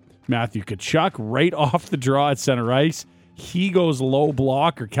up Matthew Tkachuk right off the draw at center ice. He goes low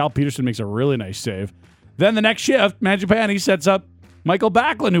block, or Cal Peterson makes a really nice save. Then the next shift, Mangiapane sets up Michael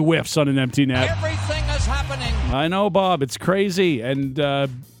Backlund, who whiffs on an empty net. Everything is happening. I know, Bob. It's crazy. And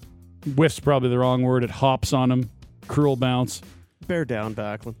whiff's probably the wrong word. It hops on him. Cruel bounce. Bear down,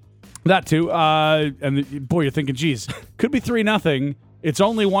 Backlund. That too. Boy, you're thinking, geez, could be 3-0. It's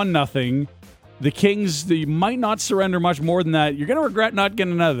only 1-0. The Kings, they might not surrender much more than that. You're going to regret not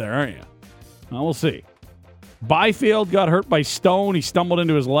getting out of there, aren't you? Well, we'll see. Byfield got hurt by Stone. He stumbled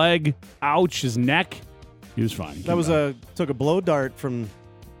into his leg. Ouch, his neck. He was fine. That was took a blow dart from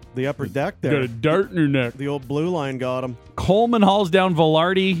the upper deck there. Got a dart in your neck. The old blue line got him. Coleman hauls down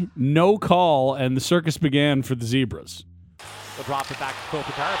Velarde. No call, and the circus began for the Zebras. They'll drop it back to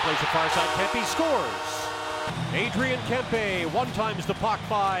Kopitar, plays it far side. Kempe scores. Adrian Kempe one-times the puck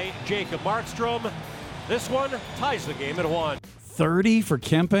by Jacob Markstrom. This one ties the game at 1. 30 for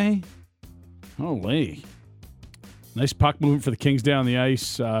Kempe? Holy. Nice puck movement for the Kings down the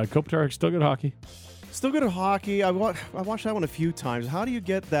ice. Kopitar still good hockey. Still good at hockey. I watched that one a few times. How do you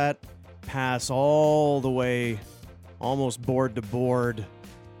get that pass all the way, almost board to board?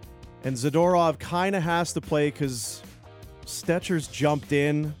 And Zadorov kind of has to play because Stetcher's jumped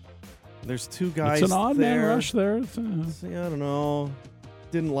in. There's 2 guys there. It's an odd man rush there. See, I don't know.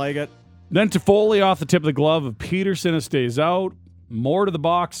 Didn't like it. Then Toffoli off the tip of the glove of Peterson stays out. More to the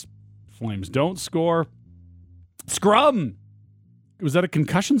box. Flames don't score. Scrum! Was that a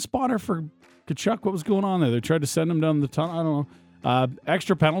concussion spotter for Tkachuk? What was going on there? They tried to send him down the tunnel. I don't know.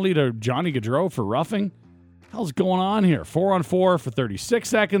 Extra penalty to Johnny Gaudreau for roughing. Hell's going on here? 4-on-4 for 36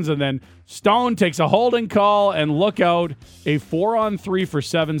 seconds, and then Stone takes a holding call, and look out, a 4-on-3 for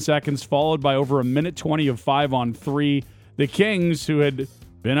 7 seconds, followed by over a minute 20 of 5-on-3. The Kings, who had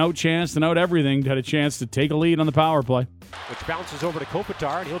been outchanced and out everything, had a chance to take a lead on the power play. Which bounces over to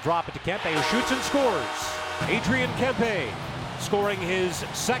Kopitar, and he'll drop it to Kempe, who shoots and scores. Adrian Kempe scoring his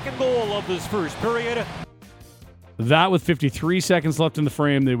 2nd goal of this first period. That with 53 seconds left in the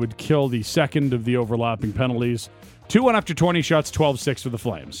frame, they would kill the second of the overlapping penalties. 2-1 after 20 shots, 12-6 for the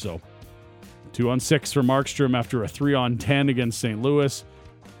Flames. So 2-on-6 for Markstrom after a 3-on-10 against St. Louis.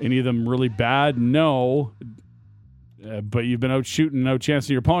 Any of them really bad? No. But you've been out shooting, out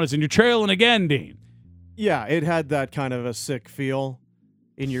chancing your opponents, and you're trailing again, Dean. Yeah, it had that kind of a sick feel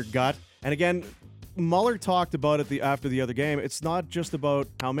in your gut. And again, Mueller talked about it after the other game. It's not just about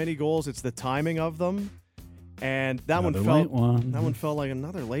how many goals; it's the timing of them. And that one felt like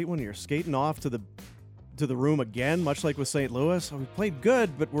another late one. You're skating off to the room again, much like with St. Louis. We played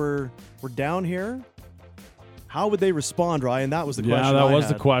good, but we're down here. How would they respond, Ryan? That was the question. Yeah, that was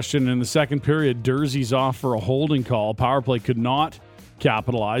the question. In the second period, Durzi's off for a holding call. Power play could not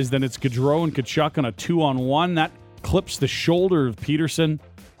capitalize. Then it's Gaudreau and Tkachuk on a 2-on-1. That clips the shoulder of Peterson.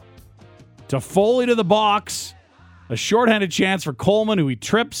 Toffoli to the box. A shorthanded chance for Coleman, who he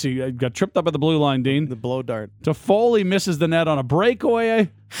trips. He got tripped up at the blue line, Dean. The blow dart. Toffoli misses the net on a breakaway.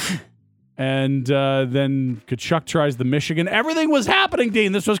 And then Tkachuk tries the Michigan. Everything was happening,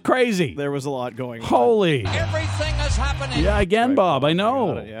 Dean. This was crazy. There was a lot going on. Holy. Everything is happening. Yeah, again, right, Bob. I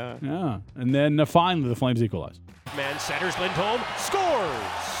know. Yeah. And then finally, the Flames equalize. Man centers, Lindholm scores.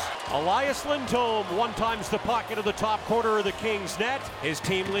 Elias Lindholm one-times the puck into the top corner of the Kings' net. His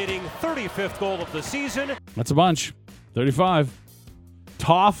team leading 35th goal of the season. That's a bunch. 35.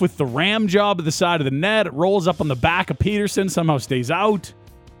 Toff with the ram job at the side of the net. It rolls up on the back of Peterson. Somehow stays out.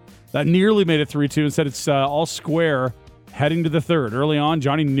 That nearly made it 3-2. Instead, it's all square heading to the third. Early on,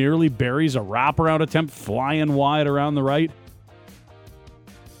 Johnny nearly buries a wraparound attempt flying wide around the right.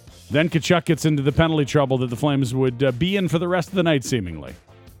 Then Tkachuk gets into the penalty trouble that the Flames would be in for the rest of the night, seemingly.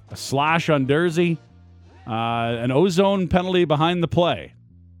 A slash on Durzi. An ozone penalty behind the play.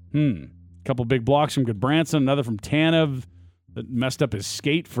 A couple big blocks from Goodbranson. Another from Tanev that messed up his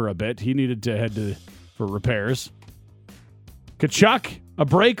skate for a bit. He needed to head for repairs. Tkachuk, a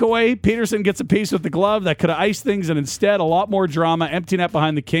breakaway. Peterson gets a piece with the glove that could have iced things, and instead, a lot more drama. Empty net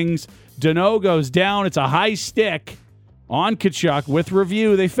behind the Kings. Danault goes down. It's a high stick on Tkachuk. With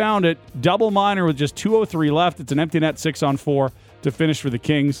review, they found it. Double minor with just 2:03 left. It's an empty net 6-on-4 to finish for the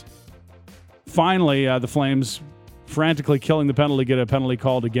Kings. Finally, the Flames frantically killing the penalty, get a penalty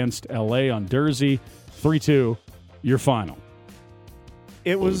called against LA on Durzi. 3-2, your final.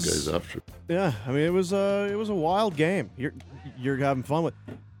 It was guys after. Yeah, I mean it was a wild game. You're having fun with.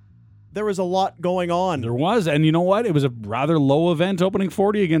 There was a lot going on. There was, and you know what? It was a rather low event opening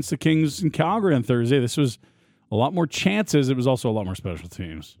 40 against the Kings in Calgary on Thursday. This was a lot more chances. It was also a lot more special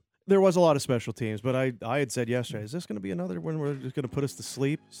teams. There was a lot of special teams, but I had said yesterday, is this going to be another one where it's going to put us to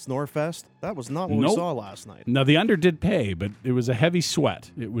sleep? Snorefest? That was not what we saw last night. Now, the under did pay, but it was a heavy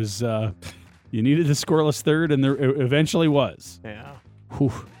sweat. It was, you needed a scoreless third, and there it eventually was. Yeah.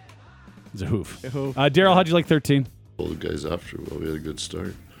 Whew. It was a hoof. Daryl, how'd you like 13? All the guys after, well, we had a good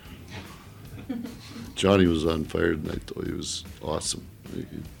start. Johnny was on fire tonight, though. He was awesome.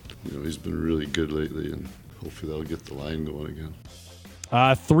 He's been really good lately, and hopefully that'll get the line going again.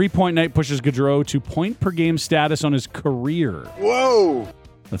 3-point night pushes Gaudreau to point-per-game status on his career. Whoa!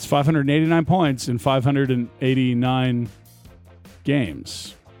 That's 589 points in 589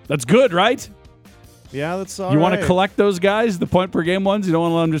 games. That's good, right? Yeah, that's all You right. want to collect those guys, the point-per-game ones? You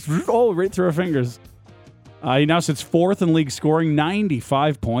don't want to let them just right through our fingers. He now sits fourth in league scoring,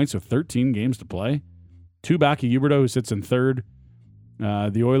 95 points with 13 games to play. Two back of Huberdeau, who sits in third.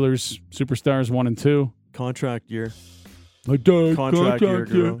 The Oilers superstars 1 and 2. Contract year. Contract year,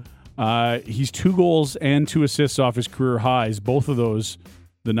 girl. He's 2 goals and 2 assists off his career highs. Both of those,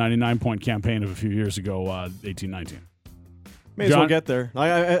 the 99-point campaign of a few years ago, 18-19. May as well get there.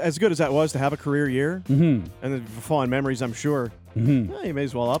 As good as that was to have a career year, and then fond memories, I'm sure. Yeah, you may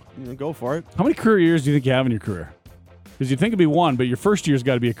as well go for it. How many career years do you think you have in your career? Because you'd think it'd be 1, but your first year's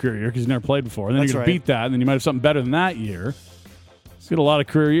got to be a career year because you never played before. And then you're going to beat that, and then you might have something better than that year. He's got a lot of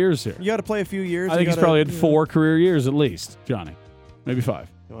career years here. You got to play a few years. I think he's probably had 4 career years at least, Johnny. Maybe 5.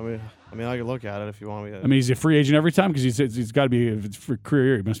 I mean, I can look at it if you want me to. I mean, he's a free agent every time because he's got to be, if it's for career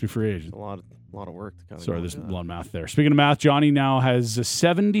year, he must be free agent. A lot of work to kind of. Sorry, there's a lot of math there. Speaking of math, Johnny now has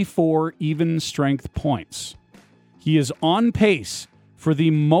 74 even strength points. He is on pace for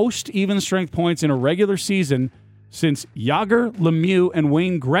the most even strength points in a regular season since Jágr, Lemieux, and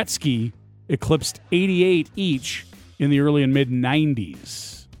Wayne Gretzky eclipsed 88 each in the early and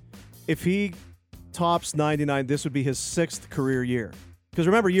mid-90s. If he tops 99, this would be his 6th career year. Because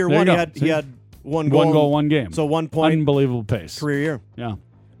remember, year 1 he had 1 goal. 1 goal, 1 game. So 1 point. Unbelievable pace. Career year. Yeah.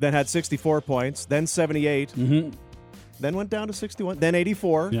 Then had 64 points. Then 78. Mm-hmm. Then went down to 61. Then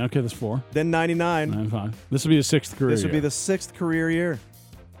 84. Yeah, okay, that's 4. Then 99. 95. This would be his 6th career This would year. be the 6th career year.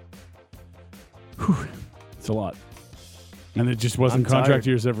 Whew. It's a lot. And it just wasn't contract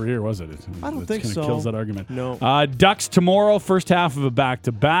years every year, was it? I don't think so. Kills that argument. No. Ducks tomorrow, first half of a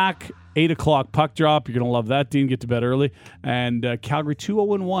back-to-back. 8 o'clock puck drop. You're going to love that, Dean. Get to bed early. And Calgary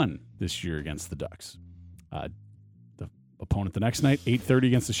 2-0-1 this year against the Ducks. The opponent the next night, 8:30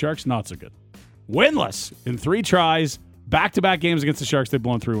 against the Sharks. Not so good. Winless in 3 tries. Back-to-back games against the Sharks. They've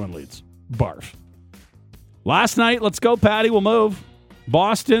blown 3-1 leads. Barf. Last night, let's go, Patty. We'll move.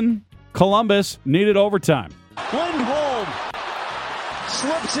 Boston, Columbus needed overtime. Lindholm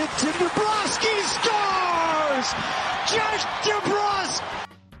slips it to DeBrusk. Scores!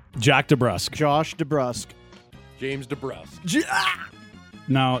 Jack DeBrusk. Josh DeBrusk. James DeBrusk.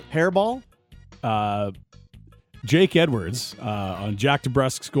 Now, Hairball? Jake Edwards on Jack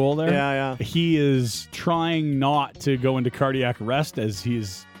DeBrusk's goal there. Yeah. He is trying not to go into cardiac arrest as he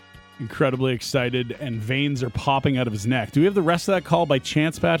is incredibly excited and veins are popping out of his neck. Do we have the rest of that call by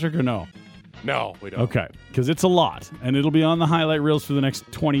chance, Patrick, or no? No, we don't. Okay, because it's a lot, and it'll be on the highlight reels for the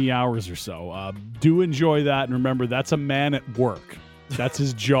next 20 hours or so. Do enjoy that, and remember, that's a man at work. That's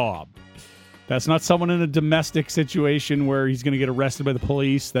his job. That's not someone in a domestic situation where he's going to get arrested by the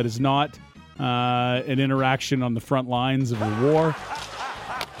police. That is not an interaction on the front lines of a war.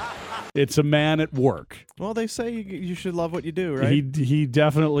 It's a man at work. Well, they say you should love what you do, right? He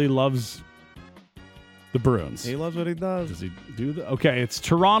definitely loves the Bruins. He loves what he does. Does he do that? Okay, it's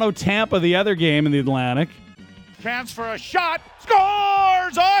Toronto-Tampa, the other game in the Atlantic. Chance for a shot.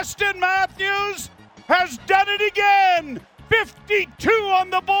 Scores! Austin Matthews has done it again. 52 on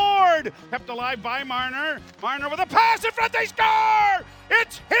the board. Kept alive by Marner. Marner with a pass in front. They score!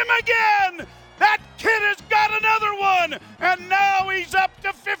 It's him again. That kid has got another one. And now he's up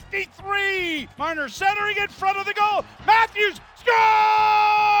to 53. Marner centering in front of the goal. Matthews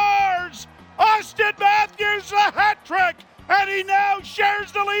scores! Austin Matthews a hat trick. And he now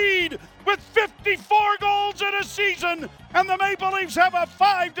shares the lead with 54 goals in a season. And the Maple Leafs have a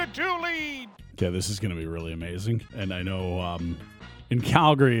 5-2 lead. Okay, this is going to be really amazing. And I know in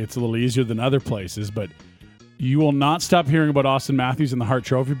Calgary it's a little easier than other places, but you will not stop hearing about Austin Matthews and the Hart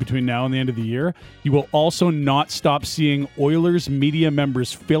Trophy between now and the end of the year. You will also not stop seeing Oilers media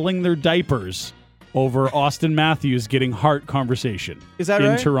members filling their diapers over Austin Matthews getting Hart conversation. Is that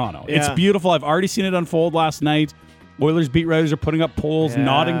in right? Toronto. Yeah. It's beautiful. I've already seen it unfold last night. Oilers beat writers are putting up polls,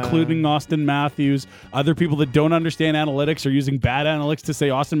 not including Austin Matthews. Other people that don't understand analytics are using bad analytics to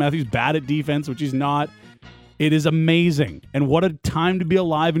say Austin Matthews bad at defense, which he's not. It is amazing. And what a time to be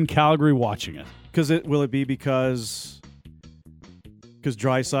alive in Calgary watching it. Will it be because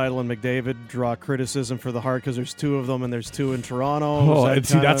Draisaitl and McDavid draw criticism for the Hart because there's two of them and there's two in Toronto?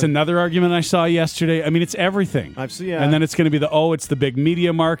 That's another argument I saw yesterday. I mean, it's everything. I've seen, yeah. And then it's going to be it's the big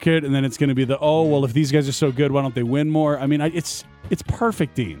media market, and then it's going to be well, if these guys are so good, why don't they win more? I mean, it's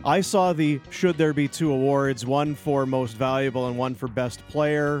perfect, Dean. I saw should there be two awards, one for most valuable and one for best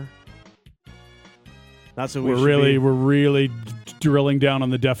player. That's what we're really drilling down on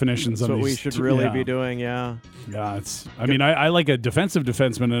the definitions. That's what we should really be doing. Yeah. Yeah. I like a defensive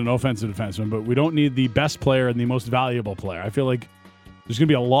defenseman and an offensive defenseman, but we don't need the best player and the most valuable player. I feel like there's going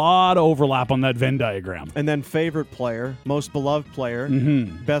to be a lot of overlap on that Venn diagram. And then favorite player, most beloved player,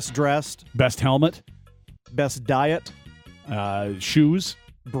 best dressed, best helmet, best diet, shoes,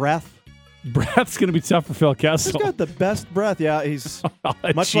 breath. Breath's going to be tough for Phil Kessel. He's got the best breath. Yeah, he's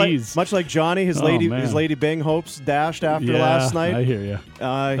much like Johnny. His lady Bing hopes dashed after last night. I hear you.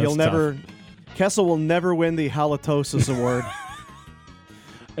 He'll never. Tough. Kessel will never win the halitosis award.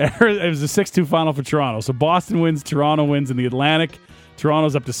 It was a 6-2 final for Toronto. So Boston wins, Toronto wins in the Atlantic.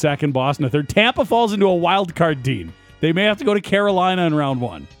 Toronto's up to second, Boston to third. Tampa falls into a wild card, Dean. They may have to go to Carolina in round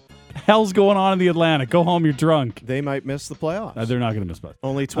one. Hell's going on in the Atlantic? Go home, you're drunk. They might miss the playoffs. They're not going to miss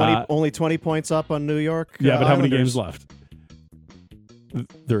playoffs. Only 20 points up on New York. Yeah, but how many Islanders. games left?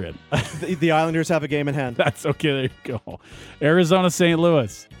 They're in. The Islanders have a game in hand. That's okay. There you go. Arizona, St.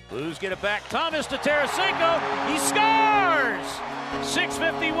 Louis. Blues get it back. Thomas to Tarasenko. He scores!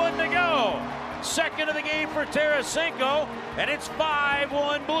 6:51 to go. Second of the game for Tarasenko, and it's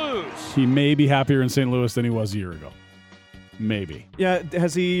 5-1 Blues. He may be happier in St. Louis than he was a year ago. Maybe. Yeah,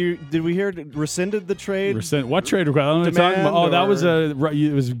 has he? Did we hear rescinded the trade? What trade request? I don't know what you're talking about. Oh, that was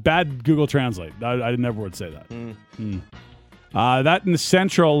it was bad Google Translate. I never would say that. That in the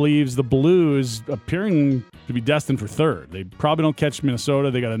Central leaves the Blues appearing to be destined for third. They probably don't catch Minnesota.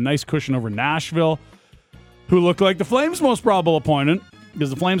 They got a nice cushion over Nashville, who look like the Flames' most probable opponent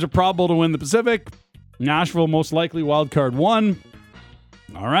because the Flames are probable to win the Pacific. Nashville most likely wild card one.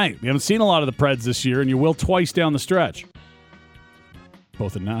 All right, we haven't seen a lot of the Preds this year, and you will twice down the stretch.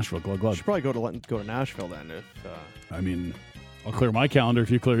 Both in Nashville, glug glug. Should probably go to Nashville then. I mean, I'll clear my calendar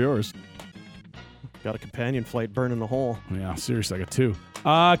if you clear yours. Got a companion flight burning the hole. Yeah, seriously, I got two.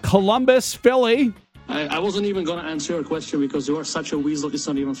 Columbus, Philly. I wasn't even going to answer your question because you are such a weasel. It's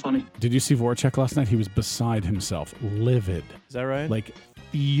not even funny. Did you see Voracek last night? He was beside himself, livid. Is that right? Like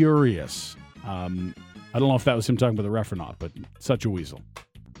furious. I don't know if that was him talking about the ref or not, but such a weasel.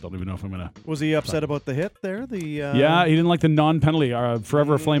 Don't even know if I'm going to. Was he upset about the hit there? Yeah, he didn't like the non-penalty.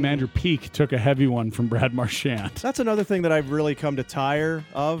 Forever Flame Andrew Peak took a heavy one from Brad Marchand. That's another thing that I've really come to tire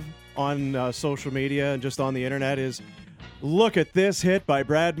of on social media and just on the internet is, look at this hit by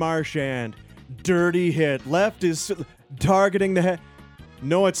Brad Marchand. Dirty hit. Left is targeting the head.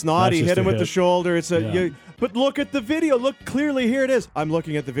 No, it's not. That's He just hit him a with hit. the shoulder. It's a. Yeah. But look at the video. Look clearly. Here it is. I'm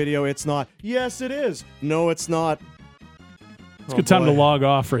looking at the video. It's not. Yes, it is. No, it's not. It's a good time to log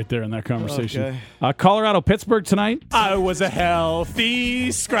off right there in that conversation. Okay. Colorado-Pittsburgh tonight. I was a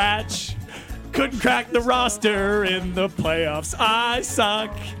healthy scratch. Couldn't crack the roster in the playoffs. I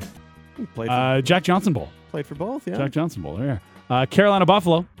suck. Played for, Jack Johnson Bowl. played for both, yeah. Jack Johnson Bowl. There.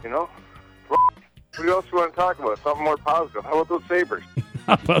 Carolina-Buffalo. You know? What else you want to talk about? Something more positive. How about those Sabres?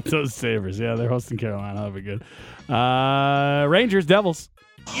 How about those Sabres? Yeah, they're hosting Carolina. That'll be good. Rangers-Devils.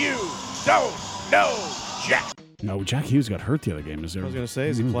 You don't know Jack. No, Jack Hughes got hurt the other game. Is there? I was going to say,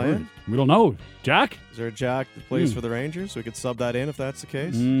 is he playing? We don't know. Jack? Is there a Jack that plays for the Rangers? We could sub that in if that's the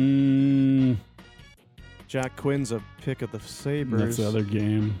case. Jack Quinn's a pick of the Sabres. That's the other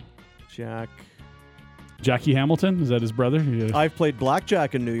game. Jackie Hamilton? Is that his brother? Yeah. I've played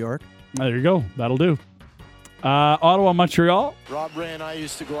blackjack in New York. There you go. That'll do. Ottawa, Montreal. Rob Ray and I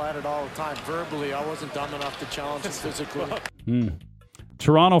used to go at it all the time. Verbally, I wasn't dumb enough to challenge him physically.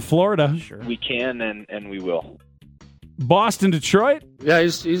 Toronto, Florida. Sure. We can and we will. Boston, Detroit. Yeah,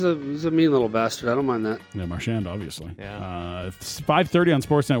 he's a mean little bastard. I don't mind that. Yeah, Marchand, obviously. Yeah. It's 5:30 on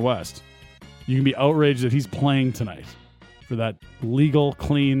Sportsnet West. You can be outraged that he's playing tonight for that legal,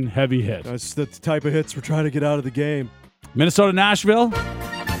 clean, heavy hit. That's the type of hits we're trying to get out of the game. Minnesota, Nashville. Who's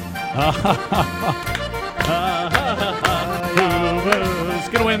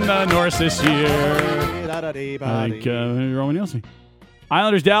going to win the Norris this year? I think Roman Yossi.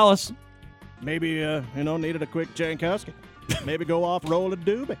 Islanders, Dallas. Maybe, needed a quick Jankowski. Maybe go off roll a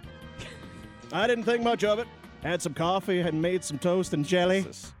doobie. I didn't think much of it. Had some coffee and made some toast and jelly.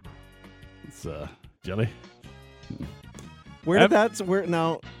 It's jelly. Where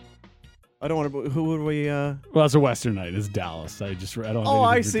now? I don't want to. Who would we? Well, it's a Western night. It's Dallas. I don't. Oh,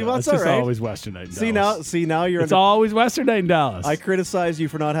 I see. Well, that's it's all just right. always Western night. In See Dallas. now you're. It's always Western night in Dallas. I criticize you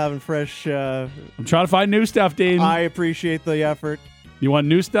for not having fresh. I'm trying to find new stuff, Dean. I appreciate the effort. You want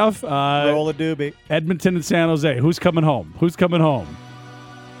new stuff? Roll a doobie. Edmonton and San Jose. Who's coming home? Who's coming home?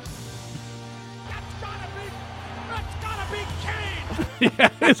 Yeah,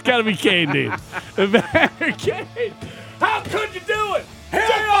 it's got to be Kane, Dean. Evander Kane. How could you do it?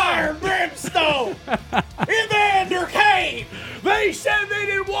 Hellfire and brimstone! Evander Kane! They said they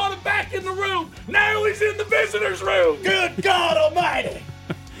didn't want him back in the room. Now he's in the visitor's room. Good God Almighty!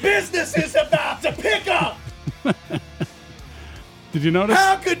 Business is about to pick up. Did you notice?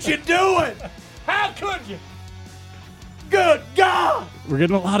 How could you do it? How could you? Good God! We're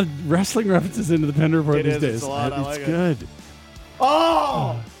getting a lot of wrestling references into the Pender Report these days. It's a lot. I like it's it. good.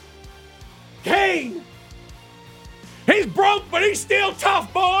 Oh! Kane! He's broke, but he's still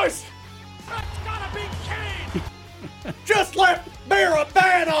tough, boys! That's gotta be Kane! Just left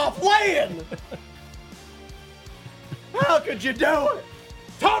Barabanov laying! How could you do it?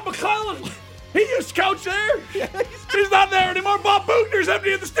 Todd McClellan! He used to coach there! He's not there anymore. Bob Buchner's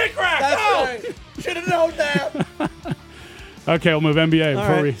emptying the stick rack! That's right! Should have known that! Okay, we'll move NBA All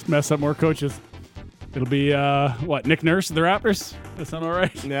before right. we mess up more coaches. It'll be, Nick Nurse of the Raptors? That sound all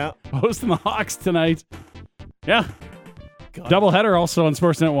right? Yeah. Hosting the Hawks tonight. Yeah. Doubleheader also on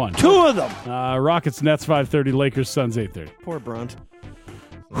Sportsnet 1. Two of them. Rockets, Nets, 5:30. Lakers, Suns, 8:30. Poor Brunt.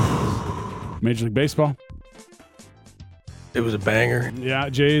 Major League Baseball. It was a banger. Yeah,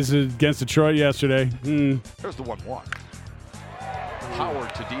 Jays against Detroit yesterday. Here's the 1-1.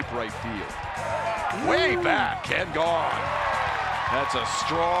 Howard to deep right field. Way back and gone. That's a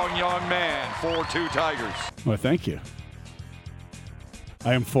strong young man. 4-2 Tigers. Well, thank you.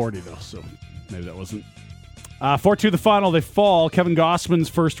 I am 40, though, so maybe that wasn't. 4-2 the final. They fall. Kevin Gossman's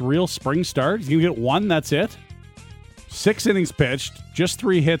first real spring start. He's going to get one. That's it. 6 innings pitched. Just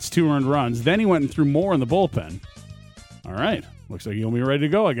 3 hits, 2 earned runs. Then he went and threw more in the bullpen. All right. Looks like he'll be ready to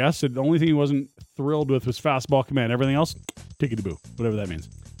go, I guess. The only thing he wasn't thrilled with was fastball command. Everything else, tickety-boo. Whatever that means.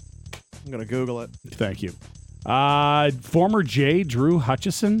 I'm going to Google it. Thank you. Former J. Drew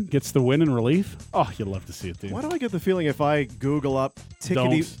Hutchison gets the win in relief. Oh, you'd love to see it, dude. Why do I get the feeling if I Google up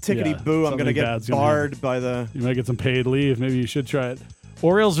Don't. tickety-boo, I'm going to get barred by the... You might get some paid leave. Maybe you should try it.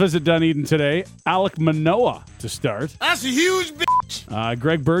 Orioles visit Dunedin today. Alek Manoah to start. That's a huge bitch!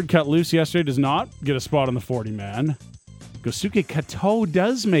 Greg Bird cut loose yesterday. Does not get a spot on the 40-man. Gosuke Kato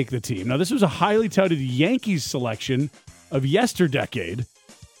does make the team. Now, this was a highly touted Yankees selection of yesterdecade.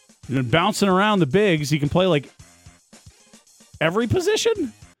 He's been bouncing around the bigs. He can play like every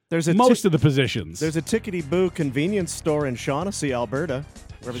position. There's a most of the positions. There's a Tickety Boo convenience store in Shaughnessy, Alberta,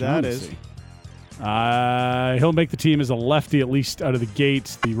 wherever that is. He'll make the team as a lefty at least out of the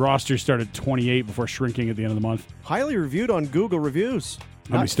gate. The roster started 28 before shrinking at the end of the month. Highly reviewed on Google reviews.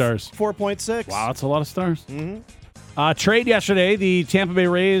 How many stars? 4.6. Wow, that's a lot of stars. Mm-hmm. Trade yesterday, the Tampa Bay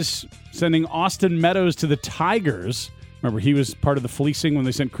Rays sending Austin Meadows to the Tigers. Remember, he was part of the fleecing when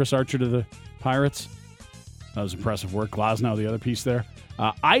they sent Chris Archer to the Pirates. That was impressive work. Glasnow, the other piece there.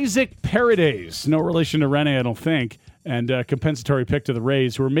 Isaac Paredes, no relation to Rene, I don't think, and compensatory pick to the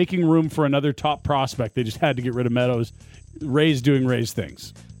Rays, who are making room for another top prospect. They just had to get rid of Meadows. Rays doing Rays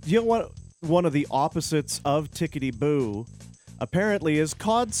things. You know what? One of the opposites of Tickety Boo apparently is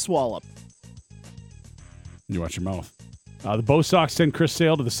Cod Swallop. You watch your mouth. The Bo Sox send Chris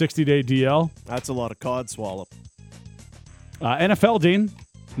Sale to the 60-day DL. That's a lot of Cod Swallop. NFL, Dean.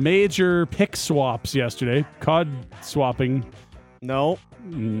 Major pick swaps yesterday. Cod swapping. No.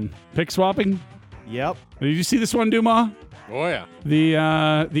 Pick swapping? Yep. Did you see this one, Dumas? Oh, yeah.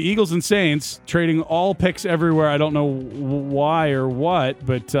 The Eagles and Saints trading all picks everywhere. I don't know why or what,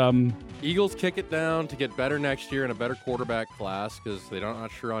 but... Eagles kick it down to get better next year and a better quarterback class because they're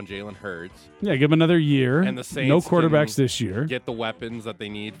not sure on Jalen Hurts. Yeah, give him another year. And the Saints no quarterbacks this year. Get the weapons that they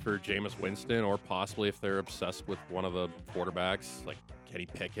need for Jameis Winston, or possibly if they're obsessed with one of the quarterbacks, like Kenny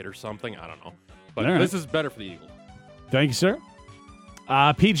Pickett or something. I don't know. But this is better for the Eagles. Thank you, sir.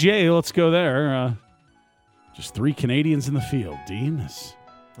 PGA, let's go there. Just 3 Canadians in the field. Dean, this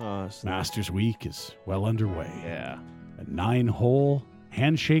Masters Week is well underway. Yeah. A 9-hole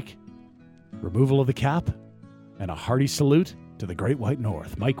handshake, removal of the cap, and a hearty salute to the Great White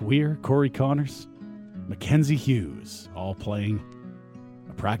North. Mike Weir, Corey Connors, Mackenzie Hughes, all playing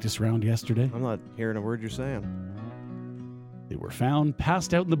a practice round yesterday. I'm not hearing a word you're saying. They were found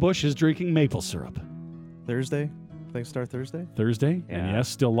passed out in the bushes drinking maple syrup. Thursday? Things start Thursday? Thursday. Yeah. And yes,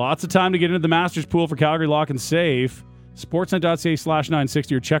 still lots of time to get into the Masters pool for Calgary Lock and Safe.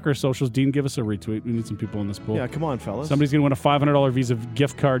 Sportsnet.ca/960 or check our socials. Dean, give us a retweet. We need some people in this pool. Yeah, come on, fellas. Somebody's going to win a $500 Visa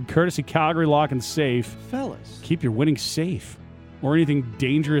gift card courtesy Calgary Lock and Safe. Fellas. Keep your winnings safe. Or anything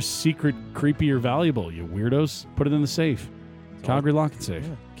dangerous, secret, creepy, or valuable, you weirdos. Put it in the safe. Calgary Lock and Safe.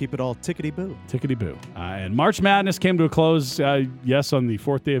 Yeah. Keep it all tickety-boo. Tickety-boo. And March Madness came to a close, yes, on the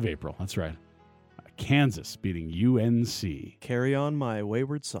 4th day of April. That's right. Kansas beating UNC. Carry on, my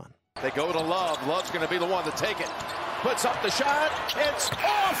wayward son. They go to Love. Love's going to be the one to take it. Puts up the shot. It's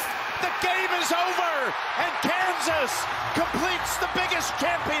off. The game is over. And Kansas completes the biggest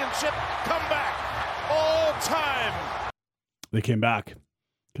championship comeback all time. They came back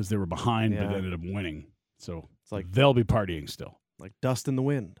because they were behind, but ended up winning. So it's like they'll be partying still. Like dust in the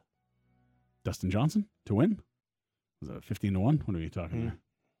wind. Dustin Johnson to win? Was that 15-1? What are you talking about?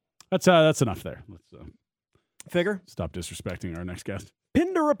 That's enough there. Let's figure. Stop disrespecting our next guest.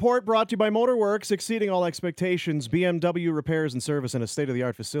 Pinder Report brought to you by Motorworks, exceeding all expectations. BMW repairs and service in a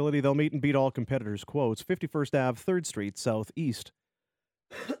state-of-the-art facility. They'll meet and beat all competitors' quotes. 51st Ave, 3rd Street, Southeast.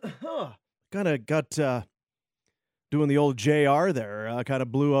 Kind of got doing the old JR there. Kind of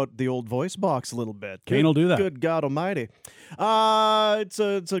blew out the old voice box a little bit. Kane will do that. Good God Almighty. It's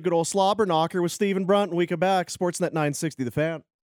a good old slobber knocker with Stephen Brunt. We come back. Sportsnet 960, The Fan.